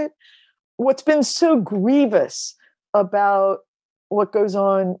to it. What's been so grievous about what goes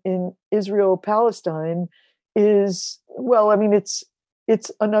on in Israel, Palestine is, well, I mean, it's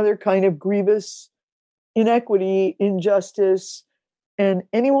another kind of grievous inequity, injustice. And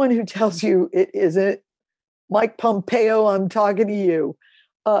anyone who tells you it isn't, Mike Pompeo, I'm talking to you.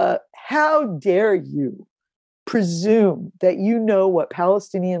 How dare you presume that you know what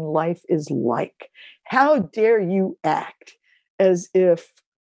Palestinian life is like? How dare you act as if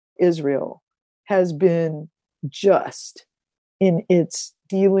Israel has been just in its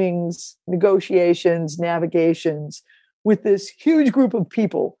dealings, negotiations, navigations with this huge group of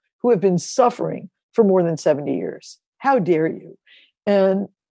people who have been suffering for more than 70 years? How dare you? And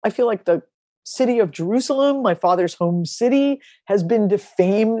I feel like the city of Jerusalem, my father's home city, has been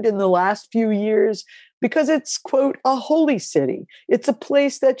defamed in the last few years because it's, quote, a holy city. It's a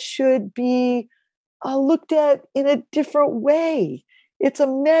place that should be looked at in a different way. It's a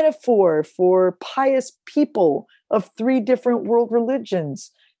metaphor for pious people of 3 different world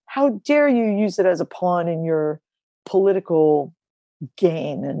religions. How dare you use it as a pawn in your political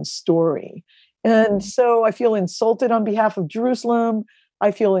gain and story? And so I feel insulted on behalf of Jerusalem. I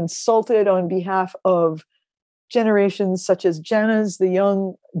feel insulted on behalf of generations such as Jannah's, the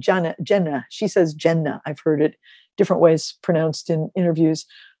young Jenna. She says Jenna. I've heard it different ways pronounced in interviews.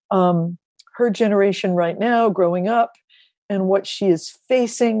 Her generation right now, growing up, and what she is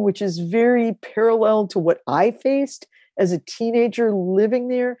facing, which is very parallel to what I faced as a teenager living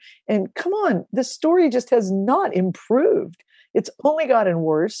there. And come on, the story just has not improved. It's only gotten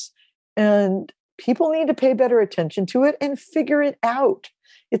worse. And people need to pay better attention to it and figure it out.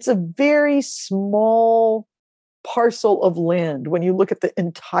 It's a very small parcel of land when you look at the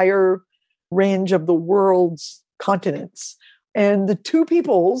entire range of the world's continents. And the two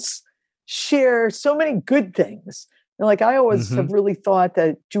peoples share so many good things. And like I always have really thought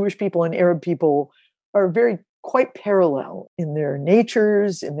that Jewish people and Arab people are very quite parallel in their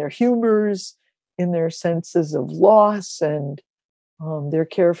natures, in their humors, in their senses of loss and their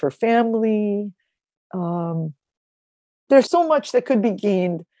care for family. There's so much that could be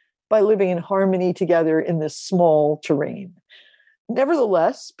gained by living in harmony together in this small terrain.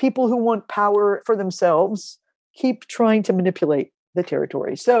 Nevertheless, people who want power for themselves keep trying to manipulate the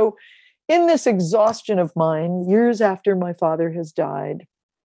territory. So in this exhaustion of mine, years after my father has died,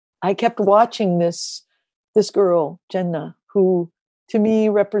 I kept watching this girl, Jenna, who to me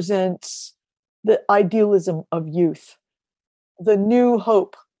represents the idealism of youth, the new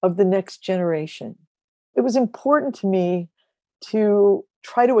hope of the next generation. It was important to me to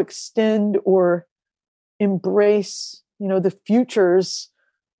try to extend or embrace, the futures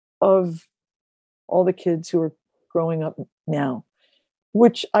of all the kids who are growing up now,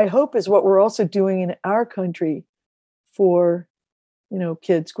 which I hope is what we're also doing in our country for,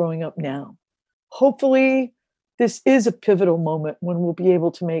 kids growing up now. Hopefully, this is a pivotal moment when we'll be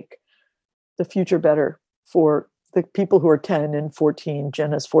able to make the future better for the people who are 10 and 14.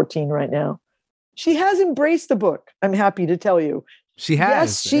 Jenna's 14 right now. She has embraced the book, I'm happy to tell you. She has.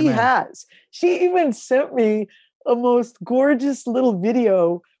 Yes, she has. She even sent me a most gorgeous little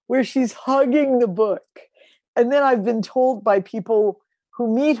video where she's hugging the book. And then I've been told by people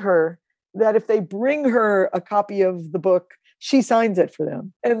who meet her that if they bring her a copy of the book, she signs it for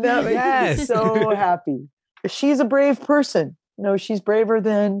them. And that makes me so happy. She's a brave person. She's braver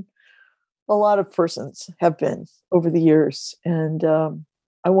than a lot of persons have been over the years. And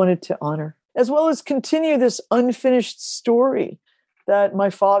I wanted to honor, as well as continue this unfinished story that my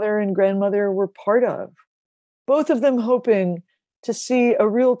father and grandmother were part of. Both of them hoping to see a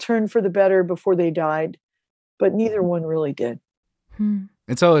real turn for the better before they died, but neither one really did.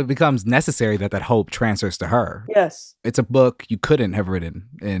 And so it becomes necessary that hope transfers to her. Yes. It's a book you couldn't have written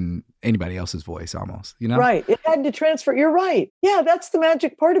in anybody else's voice almost, Right. It had to transfer. You're right. Yeah, that's the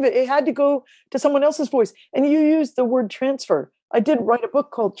magic part of it. It had to go to someone else's voice. And you used the word transfer. I did write a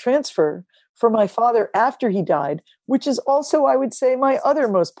book called Transfer for my father after he died, which is also, I would say, my other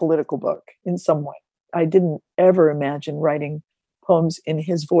most political book in some way. I didn't ever imagine writing poems in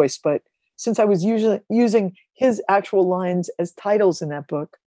his voice, but since I was usually using his actual lines as titles in that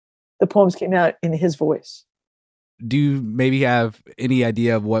book, the poems came out in his voice. Do you maybe have any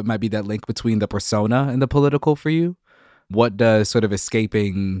idea of what might be that link between the persona and the political for you? What does sort of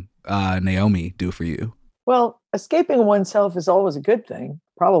escaping Naomi do for you? Well, escaping oneself is always a good thing,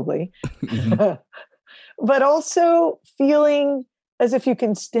 probably. But also feeling as if you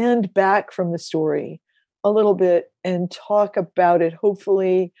can stand back from the story a little bit and talk about it,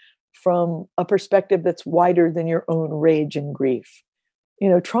 hopefully from a perspective that's wider than your own rage and grief.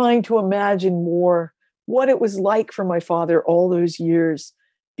 Trying to imagine more what it was like for my father all those years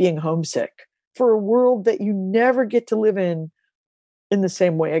being homesick for a world that you never get to live in the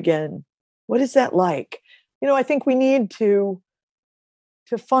same way again. What is that like? I think we need to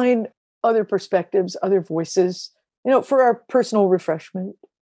find other perspectives, other voices, for our personal refreshment.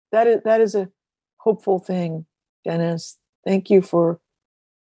 That is a hopeful thing, Dennis. Thank you for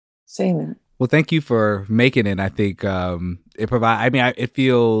saying that. Well, thank you for making it. I think it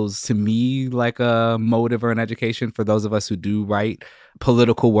feels to me like a motive or an education for those of us who do write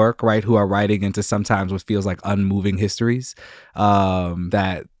political work, right? Who are writing into sometimes what feels like unmoving histories,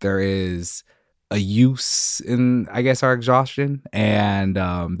 that there is a use in, I guess, our exhaustion, and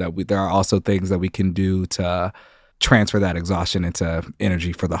there are also things that we can do to transfer that exhaustion into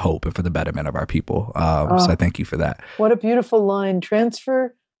energy for the hope and for the betterment of our people. So I thank you for that. What a beautiful line.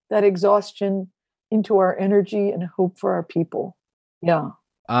 Transfer that exhaustion into our energy and hope for our people. Yeah.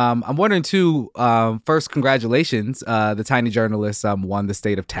 I'm wondering too, first, congratulations. The Tiny Journalist won the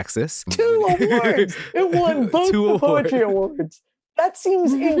state of Texas. 2 awards. It won both the poetry awards. That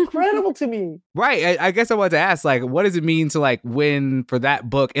seems incredible to me. Right. I guess I wanted to ask, what does it mean to win for that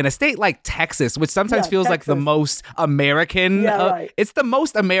book in a state like Texas, which sometimes feels like the most American? Right. It's the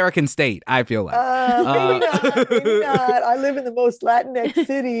most American state, I feel like. Maybe not. I live in the most Latinx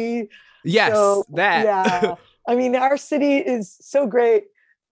city. Yes, so, that. Yeah. I mean, our city is so great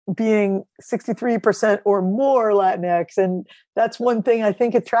being 63% or more Latinx. And that's one thing I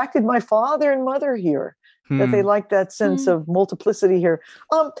think attracted my father and mother here. That they like that sense of multiplicity here.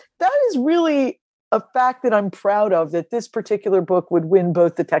 That is really a fact that I'm proud of, that this particular book would win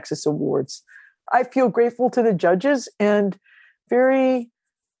both the Texas Awards. I feel grateful to the judges and very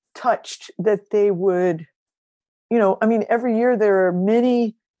touched that they would, every year there are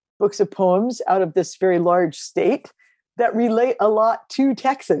many books of poems out of this very large state that relate a lot to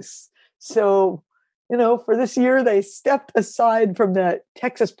Texas. So, for this year, they stepped aside from that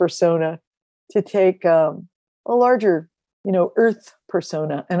Texas persona to take a larger, Earth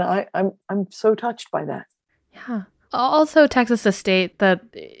persona, and I'm so touched by that. Yeah. Also, Texas, a state that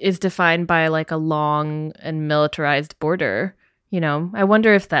is defined by a long and militarized border. I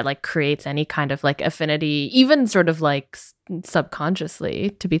wonder if that creates any kind of affinity, even sort of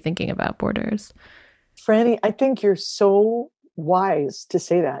subconsciously, to be thinking about borders. Franny, I think you're so wise to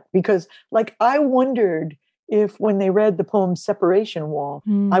say that, because I wondered if when they read the poem Separation Wall,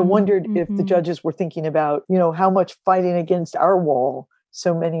 I wondered if the judges were thinking about, how much fighting against our wall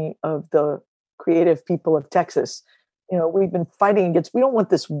so many of the creative people of Texas, we've been fighting against. We don't want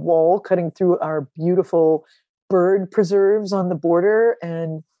this wall cutting through our beautiful bird preserves on the border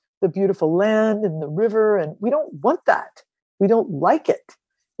and the beautiful land and the river. And we don't want that. We don't like it.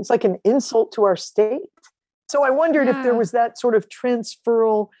 It's like an insult to our state. So I wondered if there was that sort of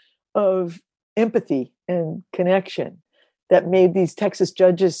transferal of empathy and connection that made these Texas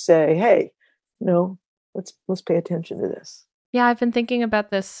judges say, hey, let's pay attention to this. Yeah, I've been thinking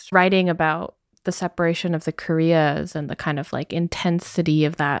about this, writing about the separation of the Koreas and the kind of intensity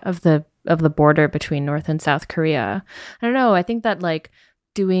of that, of the border between North and South Korea. I don't know. I think that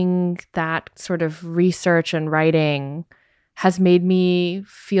doing that sort of research and writing has made me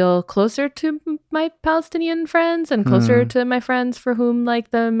feel closer to my Palestinian friends and closer to my friends for whom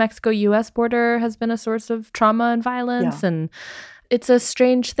like the Mexico-US border has been a source of trauma and violence. And it's a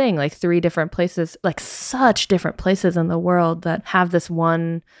strange thing, like 3 different places, like such different places in the world that have this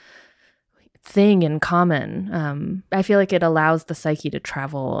one thing in common. I feel like it allows the psyche to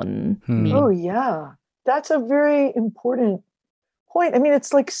travel and meet. Oh, yeah. That's a very important point. I mean,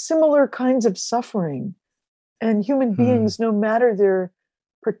 it's like similar kinds of suffering. And human beings, no matter their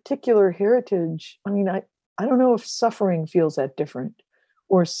particular heritage, I mean, I don't know if suffering feels that different,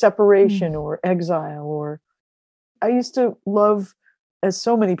 or separation or exile. Or I used to love, as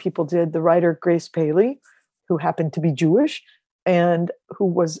so many people did, the writer Grace Paley, who happened to be Jewish and who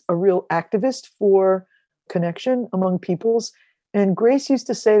was a real activist for connection among peoples. And Grace used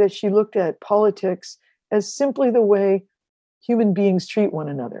to say that she looked at politics as simply the way human beings treat one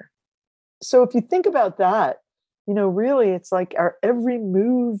another. So if you think about that, you know, really, it's like our every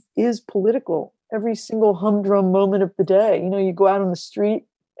move is political. Every single humdrum moment of the day. You know, you go out on the street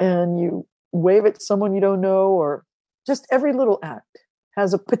and you wave at someone you don't know, or just every little act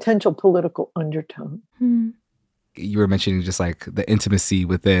has a potential political undertone. You were mentioning just like the intimacy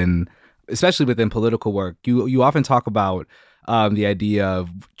within, especially within political work. You often talk about the idea of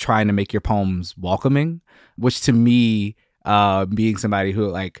trying to make your poems welcoming, which to me, being somebody who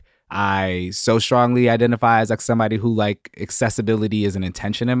like, I so strongly identify as like somebody who like accessibility is an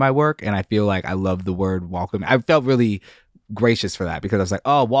intention in my work. And I feel like I love the word welcome. I felt really gracious for that because I was like,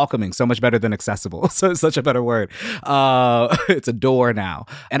 oh, welcoming, so much better than accessible. So it's such a better word. It's a door now.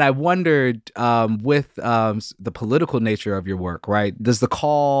 And I wondered with the political nature of your work, right? Does the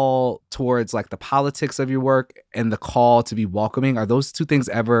call towards like the politics of your work and the call to be welcoming, are those 2 things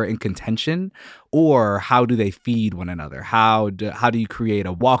ever in contention, or how do they feed one another? How do you create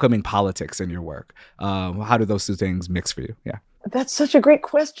a welcoming politics in your work? How do those 2 things mix for you? Yeah. That's such a great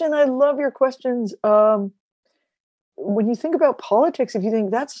question. I love your questions. When you think about politics, if you think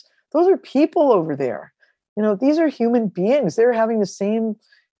those are people over there, you know, these are human beings. They're having the same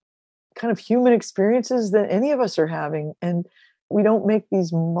kind of human experiences that any of us are having. And we don't make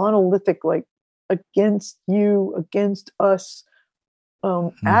these monolithic, like against you, against us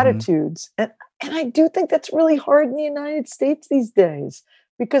attitudes. And I do think that's really hard in the United States these days,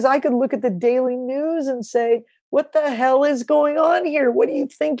 because I could look at the daily news and say, what the hell is going on here? What do you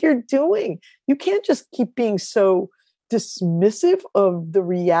think you're doing? You can't just keep being so dismissive of the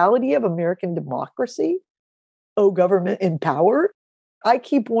reality of American democracy. Oh, government in power. I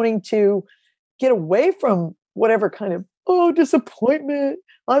keep wanting to get away from whatever kind of, disappointment.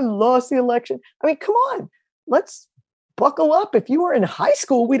 I lost the election. I mean, come on, let's buckle up. If you were in high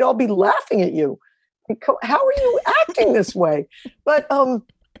school, we'd all be laughing at you. How are you acting this way? But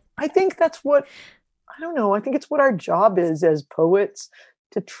I think that's what, I don't know, I think it's what our job is as poets,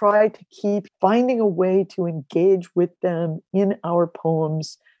 to try to keep finding a way to engage with them in our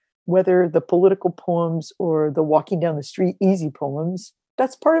poems, whether the political poems or the walking down the street easy poems.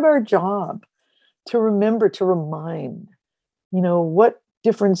 That's part of our job, to remember, to remind, you know, what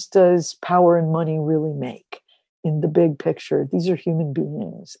difference does power and money really make in the big picture? These are human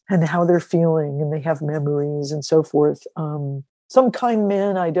beings and how they're feeling, and they have memories and so forth. Some kind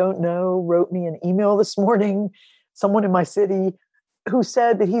man I don't know wrote me an email this morning, someone in my city, who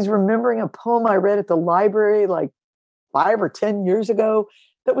said that he's remembering a poem I read at the library like 5 or 10 years ago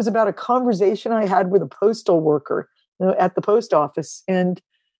that was about a conversation I had with a postal worker, you know, at the post office. And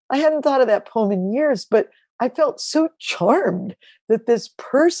I hadn't thought of that poem in years, but I felt so charmed that this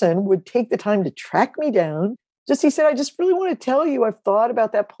person would take the time to track me down. He said, I just really want to tell you, I've thought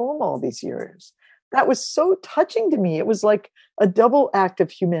about that poem all these years. That was so touching to me. It was like a double act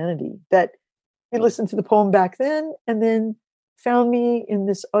of humanity, that he listened to the poem back then and then found me in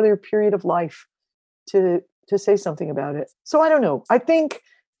this other period of life to say something about it. So I don't know. I think,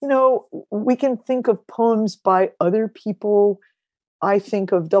 you know, we can think of poems by other people. I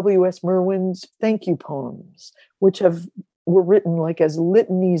think of W.S. Merwin's thank you poems, which were written like as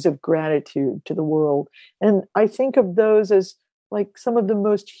litanies of gratitude to the world. And I think of those as like some of the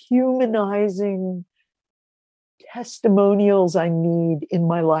most humanizing testimonials I need in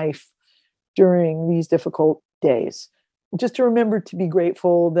my life during these difficult days. Just to remember to be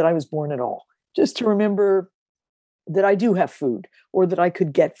grateful that I was born at all. Just to remember that I do have food, or that I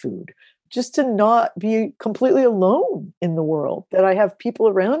could get food. Just to not be completely alone in the world, that I have people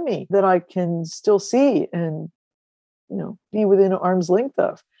around me that I can still see and, you know, be within arm's length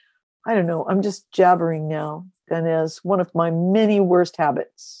of. I don't know. I'm just jabbering now, and as one of my many worst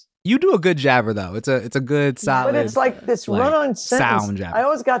habits. You do a good jabber, though. It's a good, solid. But it's like this run-on sentence. Sound jabber. I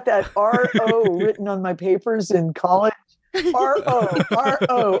always got that R.O. written on my papers in college. R-O.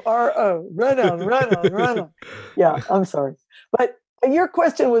 Run on. Yeah, I'm sorry. But your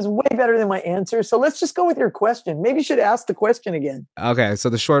question was way better than my answer. So let's just go with your question. Maybe you should ask the question again. Okay, so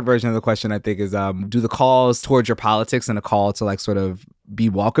the short version of the question, I think, is do the calls towards your politics and a call to like sort of be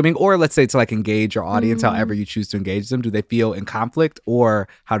welcoming, or let's say to like engage your audience, however you choose to engage them, do they feel in conflict, or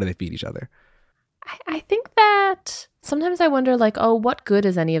how do they feed each other? I think that sometimes I wonder, like, oh, what good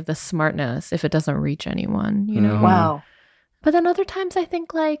is any of the smartness if it doesn't reach anyone, you know? Wow. But then other times I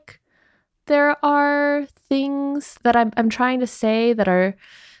think, like, there are things that I'm trying to say that are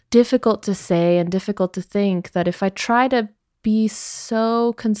difficult to say and difficult to think, that if I try to be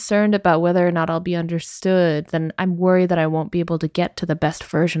so concerned about whether or not I'll be understood, then I'm worried that I won't be able to get to the best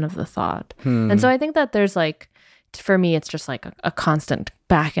version of the thought. And so I think that there's like, for me, it's just like a constant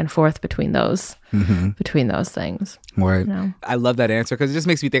back and forth between those things. Right. You know? I love that answer because it just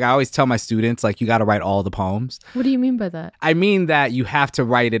makes me think. I always tell my students, like, you got to write all the poems. What do you mean by that? I mean that you have to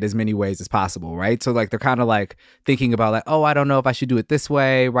write it as many ways as possible, right? So like they're kind of like thinking about like, oh, I don't know if I should do it this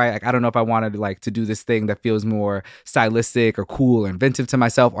way, right? Like I don't know if I wanted like to do this thing that feels more stylistic or cool or inventive to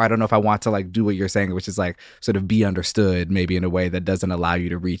myself, or I don't know if I want to like do what you're saying, which is like sort of be understood maybe in a way that doesn't allow you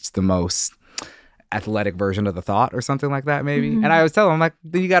to reach the most athletic version of the thought or something like that maybe. And I always tell them, I'm like,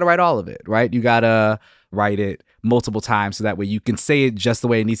 then you got to write all of it, right? You got to write it multiple times so that way you can say it just the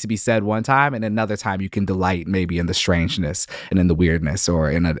way it needs to be said one time, and another time you can delight maybe in the strangeness and in the weirdness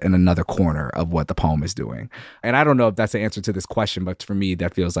or in another corner of what the poem is doing. And I don't know if that's the answer to this question, but for me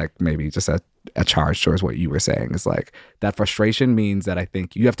that feels like maybe just a charge towards what you were saying. It's like that frustration means that I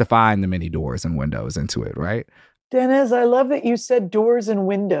think you have to find the many doors and windows into it, right? Dennis, I love that you said doors and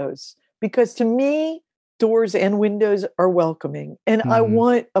windows, because to me, doors and windows are welcoming. And I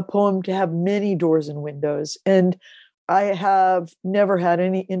want a poem to have many doors and windows. And I have never had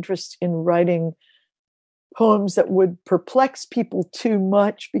any interest in writing poems that would perplex people too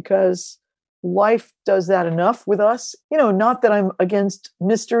much, because life does that enough with us. You know, not that I'm against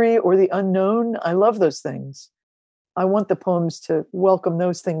mystery or the unknown. I love those things. I want the poems to welcome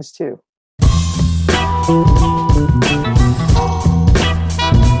those things too.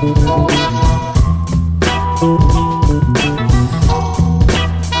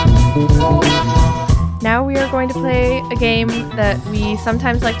 Now we are going to play a game that we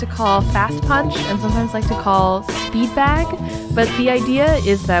sometimes like to call Fast Punch and sometimes like to call Speed Bag. But the idea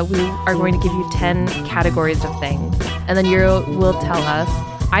is that we are going to give you 10 categories of things, and then you will tell us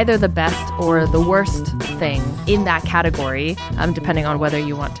either the best or the worst thing in that category, depending on whether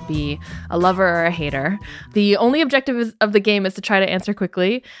you want to be a lover or a hater. The only objective of the game is to try to answer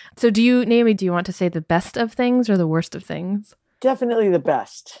quickly. So Naomi, do you want to say the best of things or the worst of things? Definitely the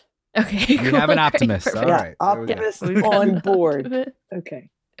best. Okay, cool. We have an optimist. Great, all right. Optimist on board. Okay.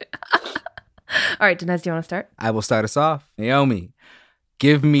 All right, Dinesh, do you want to start? I will start us off. Naomi,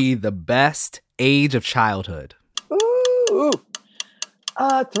 give me the best age of childhood. Ooh.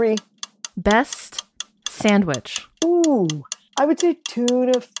 3. Best sandwich. Ooh, I would say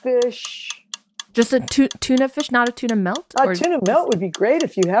tuna fish. Just a tuna fish, not a tuna melt? Tuna melt would be great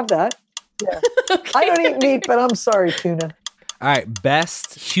if you have that. Yeah. Okay. I don't eat meat, but I'm sorry, tuna. All right,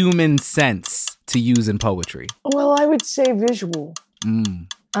 best human sense to use in poetry. Well, I would say visual.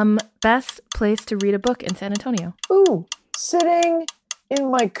 Best place to read a book in San Antonio. Ooh, sitting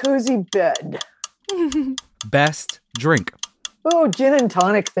in my cozy bed. Best drink. Oh, gin and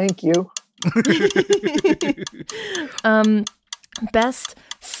tonic, thank you. Best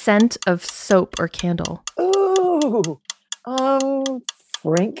scent of soap or candle. Ooh,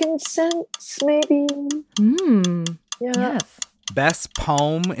 frankincense, maybe. Yeah. Yes. Best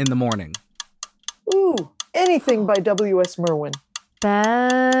poem in the morning. Ooh, anything by W.S. Merwin.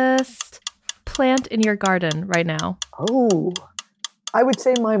 Best plant in your garden right now. Oh, I would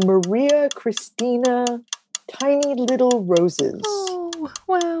say my Maria Christina tiny little roses. Oh,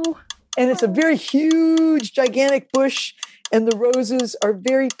 wow. And it's a very huge, gigantic bush, and the roses are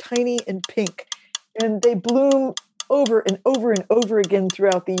very tiny and pink. And they bloom over and over and over again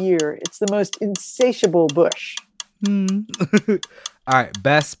throughout the year. It's the most insatiable bush. All right,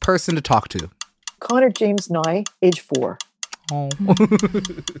 best person to talk to. Connor James Nye, age 4. Oh.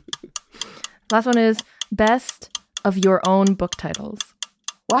 Last one is best of your own book titles.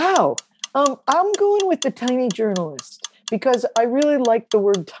 Wow. I'm going with The Tiny Journalist because I really like the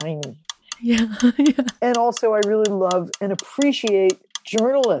word tiny. Yeah. And also I really love and appreciate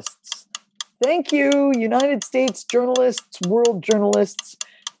journalists. Thank you, United States journalists, world journalists,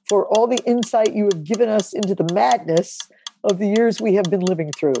 for all the insight you have given us into the madness of the years we have been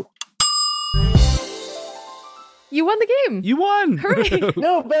living through. You won the game. You won. Hooray.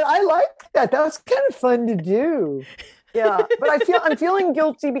 No, but I like that. That was kind of fun to do. Yeah, but I'm feeling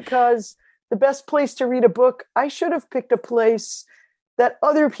guilty because the best place to read a book, I should have picked a place that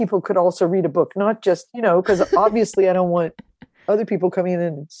other people could also read a book, not just, because obviously I don't want other people coming in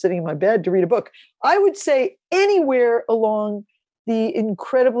and sitting in my bed to read a book. I would say anywhere along the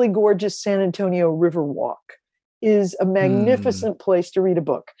incredibly gorgeous San Antonio Riverwalk is a magnificent place to read a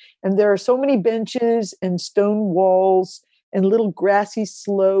book. And there are so many benches and stone walls and little grassy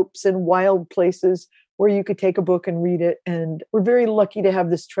slopes and wild places where you could take a book and read it. And we're very lucky to have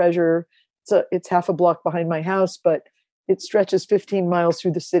this treasure. It's half a block behind my house, but it stretches 15 miles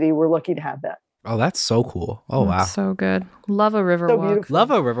through the city. We're lucky to have that. Oh, that's so cool. Oh, wow. So good. Love a river walk.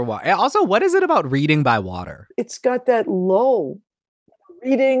 Love a river walk. And also, what is it about reading by water? It's got that lull.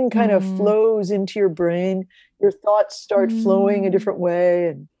 Reading kind of flows into your brain. Your thoughts start flowing a different way.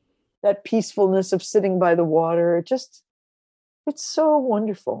 And that peacefulness of sitting by the water, it's so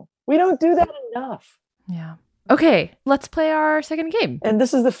wonderful. We don't do that enough. Yeah. Okay, let's play our second game. And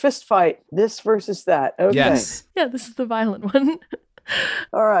this is the fist fight. This versus that. Okay. Yes. Yeah, this is the violent one.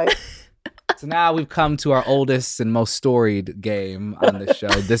 All right. So now we've come to our oldest and most storied game on this show,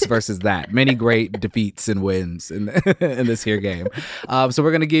 this versus that. Many great defeats and wins in this here game. So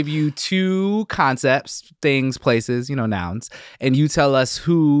we're going to give you two concepts, things, places, nouns, and you tell us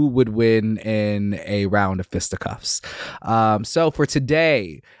who would win in a round of fisticuffs. So for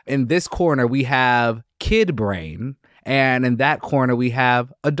today, in this corner, we have kid brain, and in that corner, we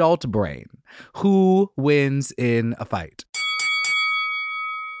have adult brain. Who wins in a fight?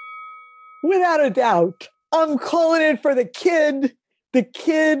 Without a doubt, I'm calling it for the kid. The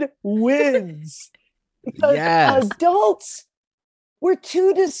kid wins. Because adults, we're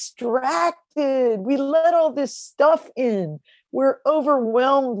too distracted. We let all this stuff in. We're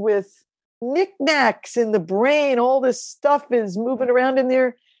overwhelmed with knickknacks in the brain. All this stuff is moving around in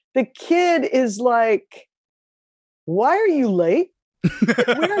there. The kid is like, why are you late?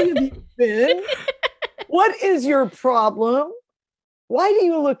 Where have you been? What is your problem? Why do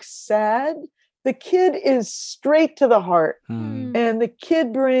you look sad? The kid is straight to the heart. And the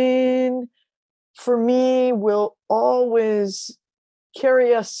kid brain, for me, will always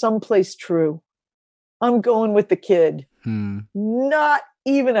carry us someplace true. I'm going with the kid. Not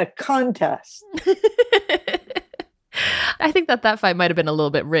even a contest. I think that fight might have been a little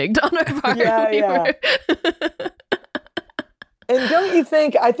bit rigged on our part. Yeah. And don't you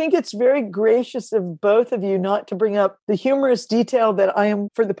think, I think it's very gracious of both of you not to bring up the humorous detail that I am,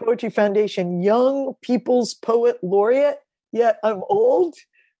 for the Poetry Foundation, Young People's Poet Laureate, yet I'm old.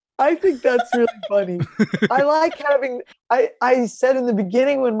 I think that's really funny. I like having, I said in the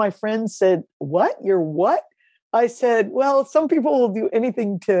beginning when my friend said, what? You're what? I said, well, some people will do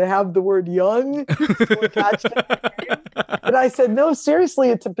anything to have the word young attached to their name. But I said, no, seriously,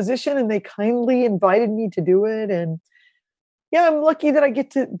 it's a position, and they kindly invited me to do it. And yeah, I'm lucky that I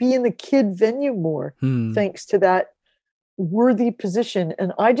get to be in the kid venue more, thanks to that worthy position.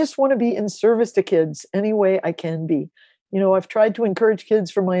 And I just want to be in service to kids any way I can be. I've tried to encourage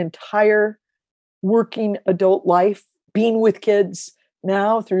kids for my entire working adult life, being with kids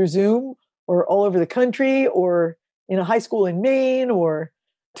now through Zoom or all over the country or in a high school in Maine or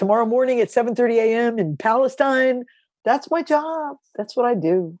tomorrow morning at 7:30 a.m. in Palestine. That's my job. That's what I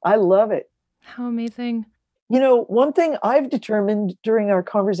do. I love it. How amazing. One thing I've determined during our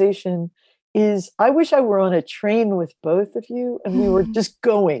conversation is I wish I were on a train with both of you and we were just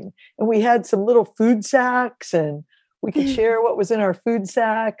going and we had some little food sacks and we could share what was in our food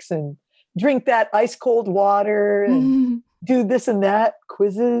sacks and drink that ice cold water and do this and that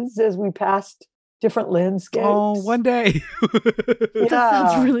quizzes as we passed different landscapes. Oh, one day. That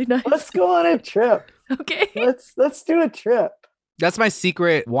sounds really nice. Let's go on a trip. Okay. Let's do a trip. That's my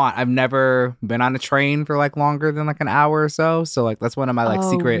secret want. I've never been on a train for longer than an hour or so. So that's one of my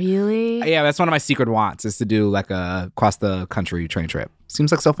secret. Really? Yeah, that's one of my secret wants is to do a cross the country train trip.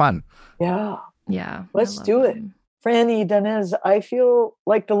 Seems like so fun. Yeah. Yeah. Let's do it. Franny, Danez, I feel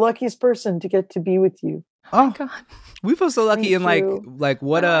like the luckiest person to get to be with you. Oh my God. We feel so lucky. And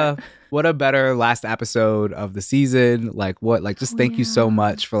what a better last episode of the season. Just thank you so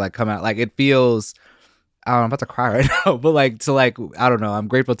much for coming out. It feels, I don't know, I'm about to cry right now, but I don't know. I'm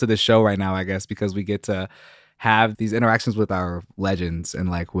grateful to this show right now, I guess, because we get to have these interactions with our legends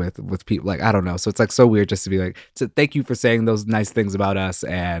and with people. I don't know. So it's so weird just to be to thank you for saying those nice things about us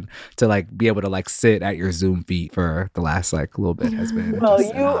and to be able to sit at your Zoom feet for the last little bit has been. Well,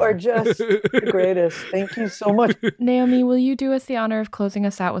 you are just the greatest. Thank you so much. Naomi, will you do us the honor of closing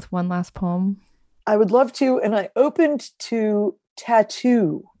us out with one last poem? I would love to. And I opened to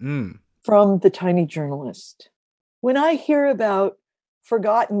Tattoo from The Tiny Journalist. When I hear about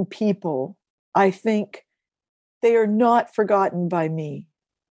forgotten people, I think they are not forgotten by me.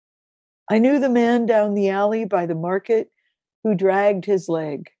 I knew the man down the alley by the market who dragged his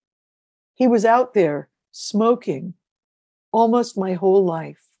leg. He was out there smoking almost my whole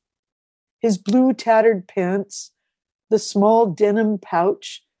life. His blue tattered pants, the small denim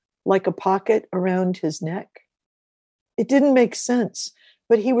pouch like a pocket around his neck. It didn't make sense,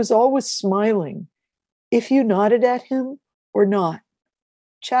 but he was always smiling, if you nodded at him or not,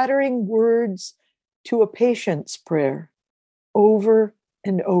 chattering words to a patience prayer over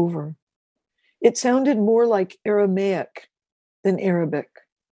and over. It sounded more like Aramaic than Arabic.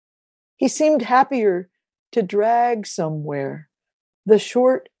 He seemed happier to drag somewhere, the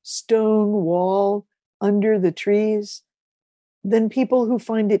short stone wall under the trees, than people who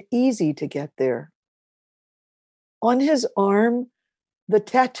find it easy to get there. On his arm, the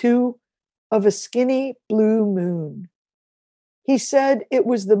tattoo of a skinny blue moon. He said it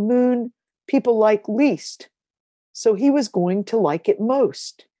was the moon people like least, so he was going to like it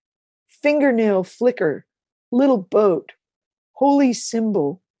most. Fingernail flicker, little boat, holy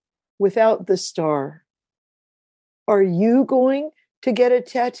symbol without the star. Are you going to get a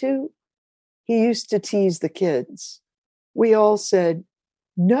tattoo? He used to tease the kids. We all said,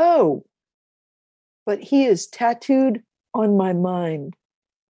 no. But he is tattooed on my mind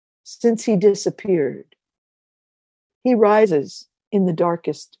since he disappeared. He rises in the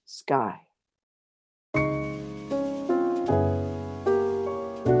darkest sky.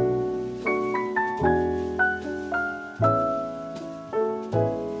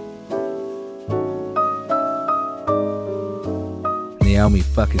 Naomi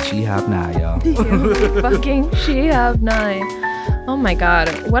fucking Shihab Nye, y'all. Fucking Shihab Nye. Oh my God,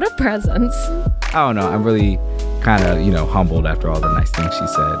 what a presence. I don't know. I'm really kind of, humbled after all the nice things she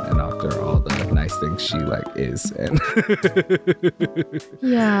said and after all the nice things she is. And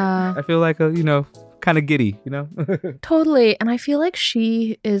yeah. I feel like, kind of giddy, Totally. And I feel like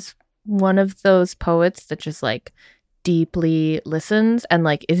she is one of those poets that just deeply listens and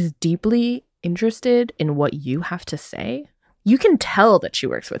is deeply interested in what you have to say. You can tell that she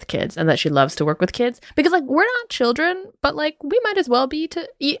works with kids and that she loves to work with kids because we're not children, but we might as well be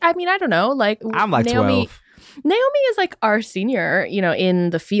I don't know. I'm Naomi, 12. Naomi is our senior,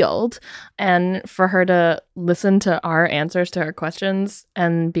 in the field. And for her to listen to our answers to her questions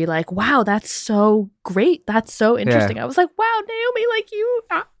and be like, wow, that's so great. That's so interesting. Yeah. I was like, wow, Naomi,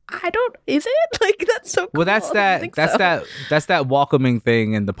 I don't, is it? That's so cool. Well, that's that welcoming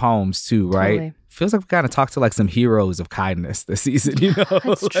thing in the poems too, right? Totally. Feels like we kind of talked to some heroes of kindness this season,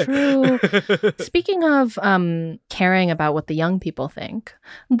 That's true. Speaking of caring about what the young people think,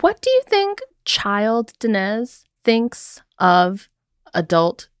 what do you think child Danez thinks of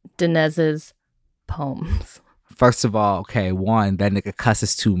adult Danez's poems? First of all, okay, one, that nigga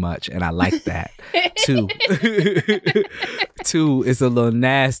cusses too much, and I like that. Two, it's a little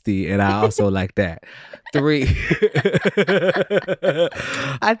nasty, and I also like that. 3,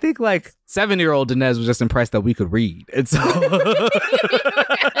 I think 7-year-old Danez was just impressed that we could read. And so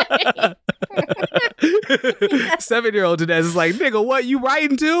 7-year-old Danez is like, nigga, what, you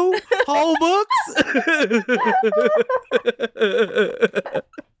writing too? Whole books?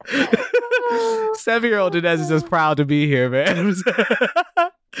 7-year-old Danez is just proud to be here, man.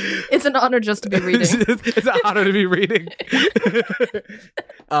 It's an honor just to be reading. It's an honor to be reading.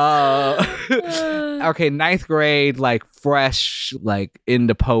 Okay, 9th grade, fresh,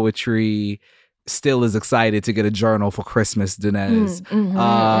 into poetry, still is excited to get a journal for Christmas, Danez.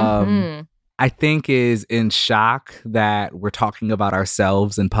 I think is in shock that we're talking about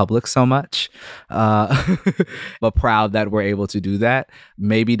ourselves in public so much, but proud that we're able to do that.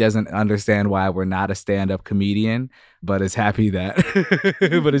 Maybe doesn't understand why we're not a stand-up comedian, but is happy that,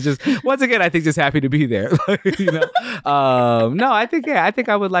 but it's just, once again, I think just happy to be there. No, I think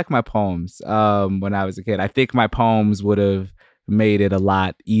I would like my poems when I was a kid. I think my poems would have made it a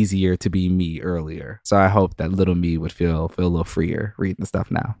lot easier to be me earlier. So I hope that little me would feel a little freer reading the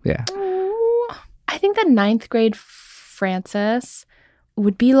stuff now. Yeah. I think that 9th grade Frances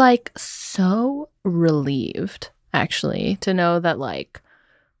would be so relieved, actually, to know that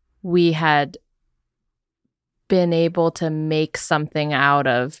we had been able to make something out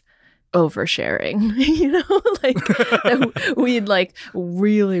of oversharing, that we'd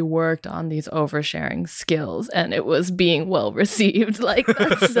really worked on these oversharing skills and it was being well received.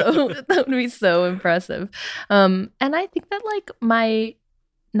 That would be so impressive. And I think that my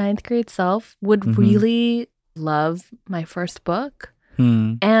 9th grade self would really love my first book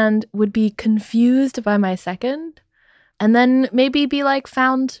and would be confused by my second and then maybe be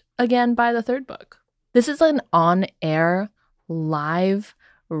found again by the third book. This is an on-air live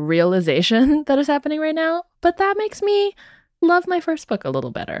realization that is happening right now. But that makes me love my first book a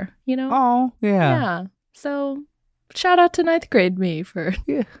little better, you know? Oh, yeah. Yeah. So shout out to 9th grade me for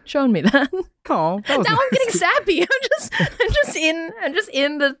showing me that. Oh, that was now nice. I'm getting sappy. I'm just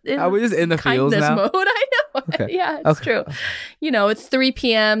in the We're just in the feels kindness now? mode. I know. Okay. Yeah, it's true. You know, it's 3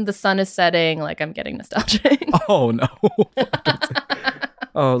 p.m. The sun is setting. Like, I'm getting nostalgic. Oh, no.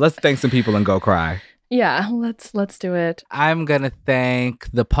 Oh, let's thank some people and go cry. Yeah, let's do it. I'm going to thank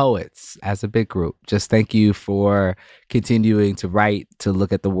the poets as a big group. Just thank you for continuing to write, to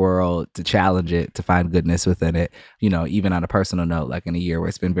look at the world, to challenge it, to find goodness within it. You know, even on a personal note, like in a year where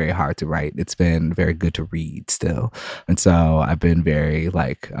it's been very hard to write, it's been very good to read still. And so I've been very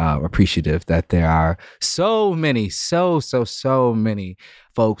appreciative that there are so many, so many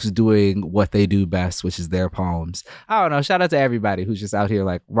folks doing what they do best, which is their poems. I don't know. Shout out to everybody who's just out here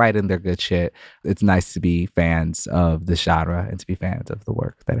like writing their good shit. It's nice to be fans of the genre and to be fans of the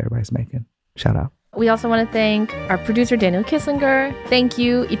work that everybody's making. Shout out. We also want to thank our producer, Daniel Kissinger. Thank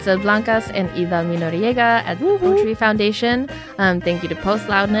you, Itzel Blancas and Ida Minoriega at Poetry Foundation. Thank you to Post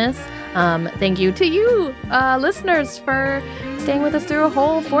Loudness. Thank you to you, listeners, for staying with us through a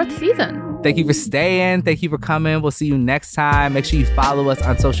whole 4th season. Thank you for staying. Thank you for coming. We'll see you next time. Make sure you follow us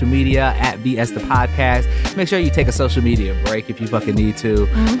on social media at VS The Podcast. Make sure you take a social media break if you fucking need to.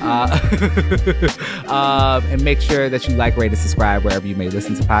 And make sure that you like, rate, and subscribe wherever you may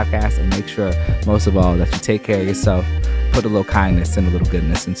listen to podcasts. And make sure, most of all, that you take care of yourself. Put a little kindness and a little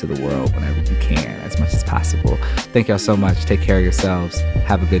goodness into the world whenever you can, as much as possible. Thank y'all so much. Take care of yourselves.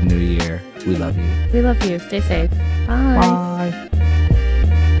 Have a good new year. We love you. We love you. Stay safe. Bye. Bye.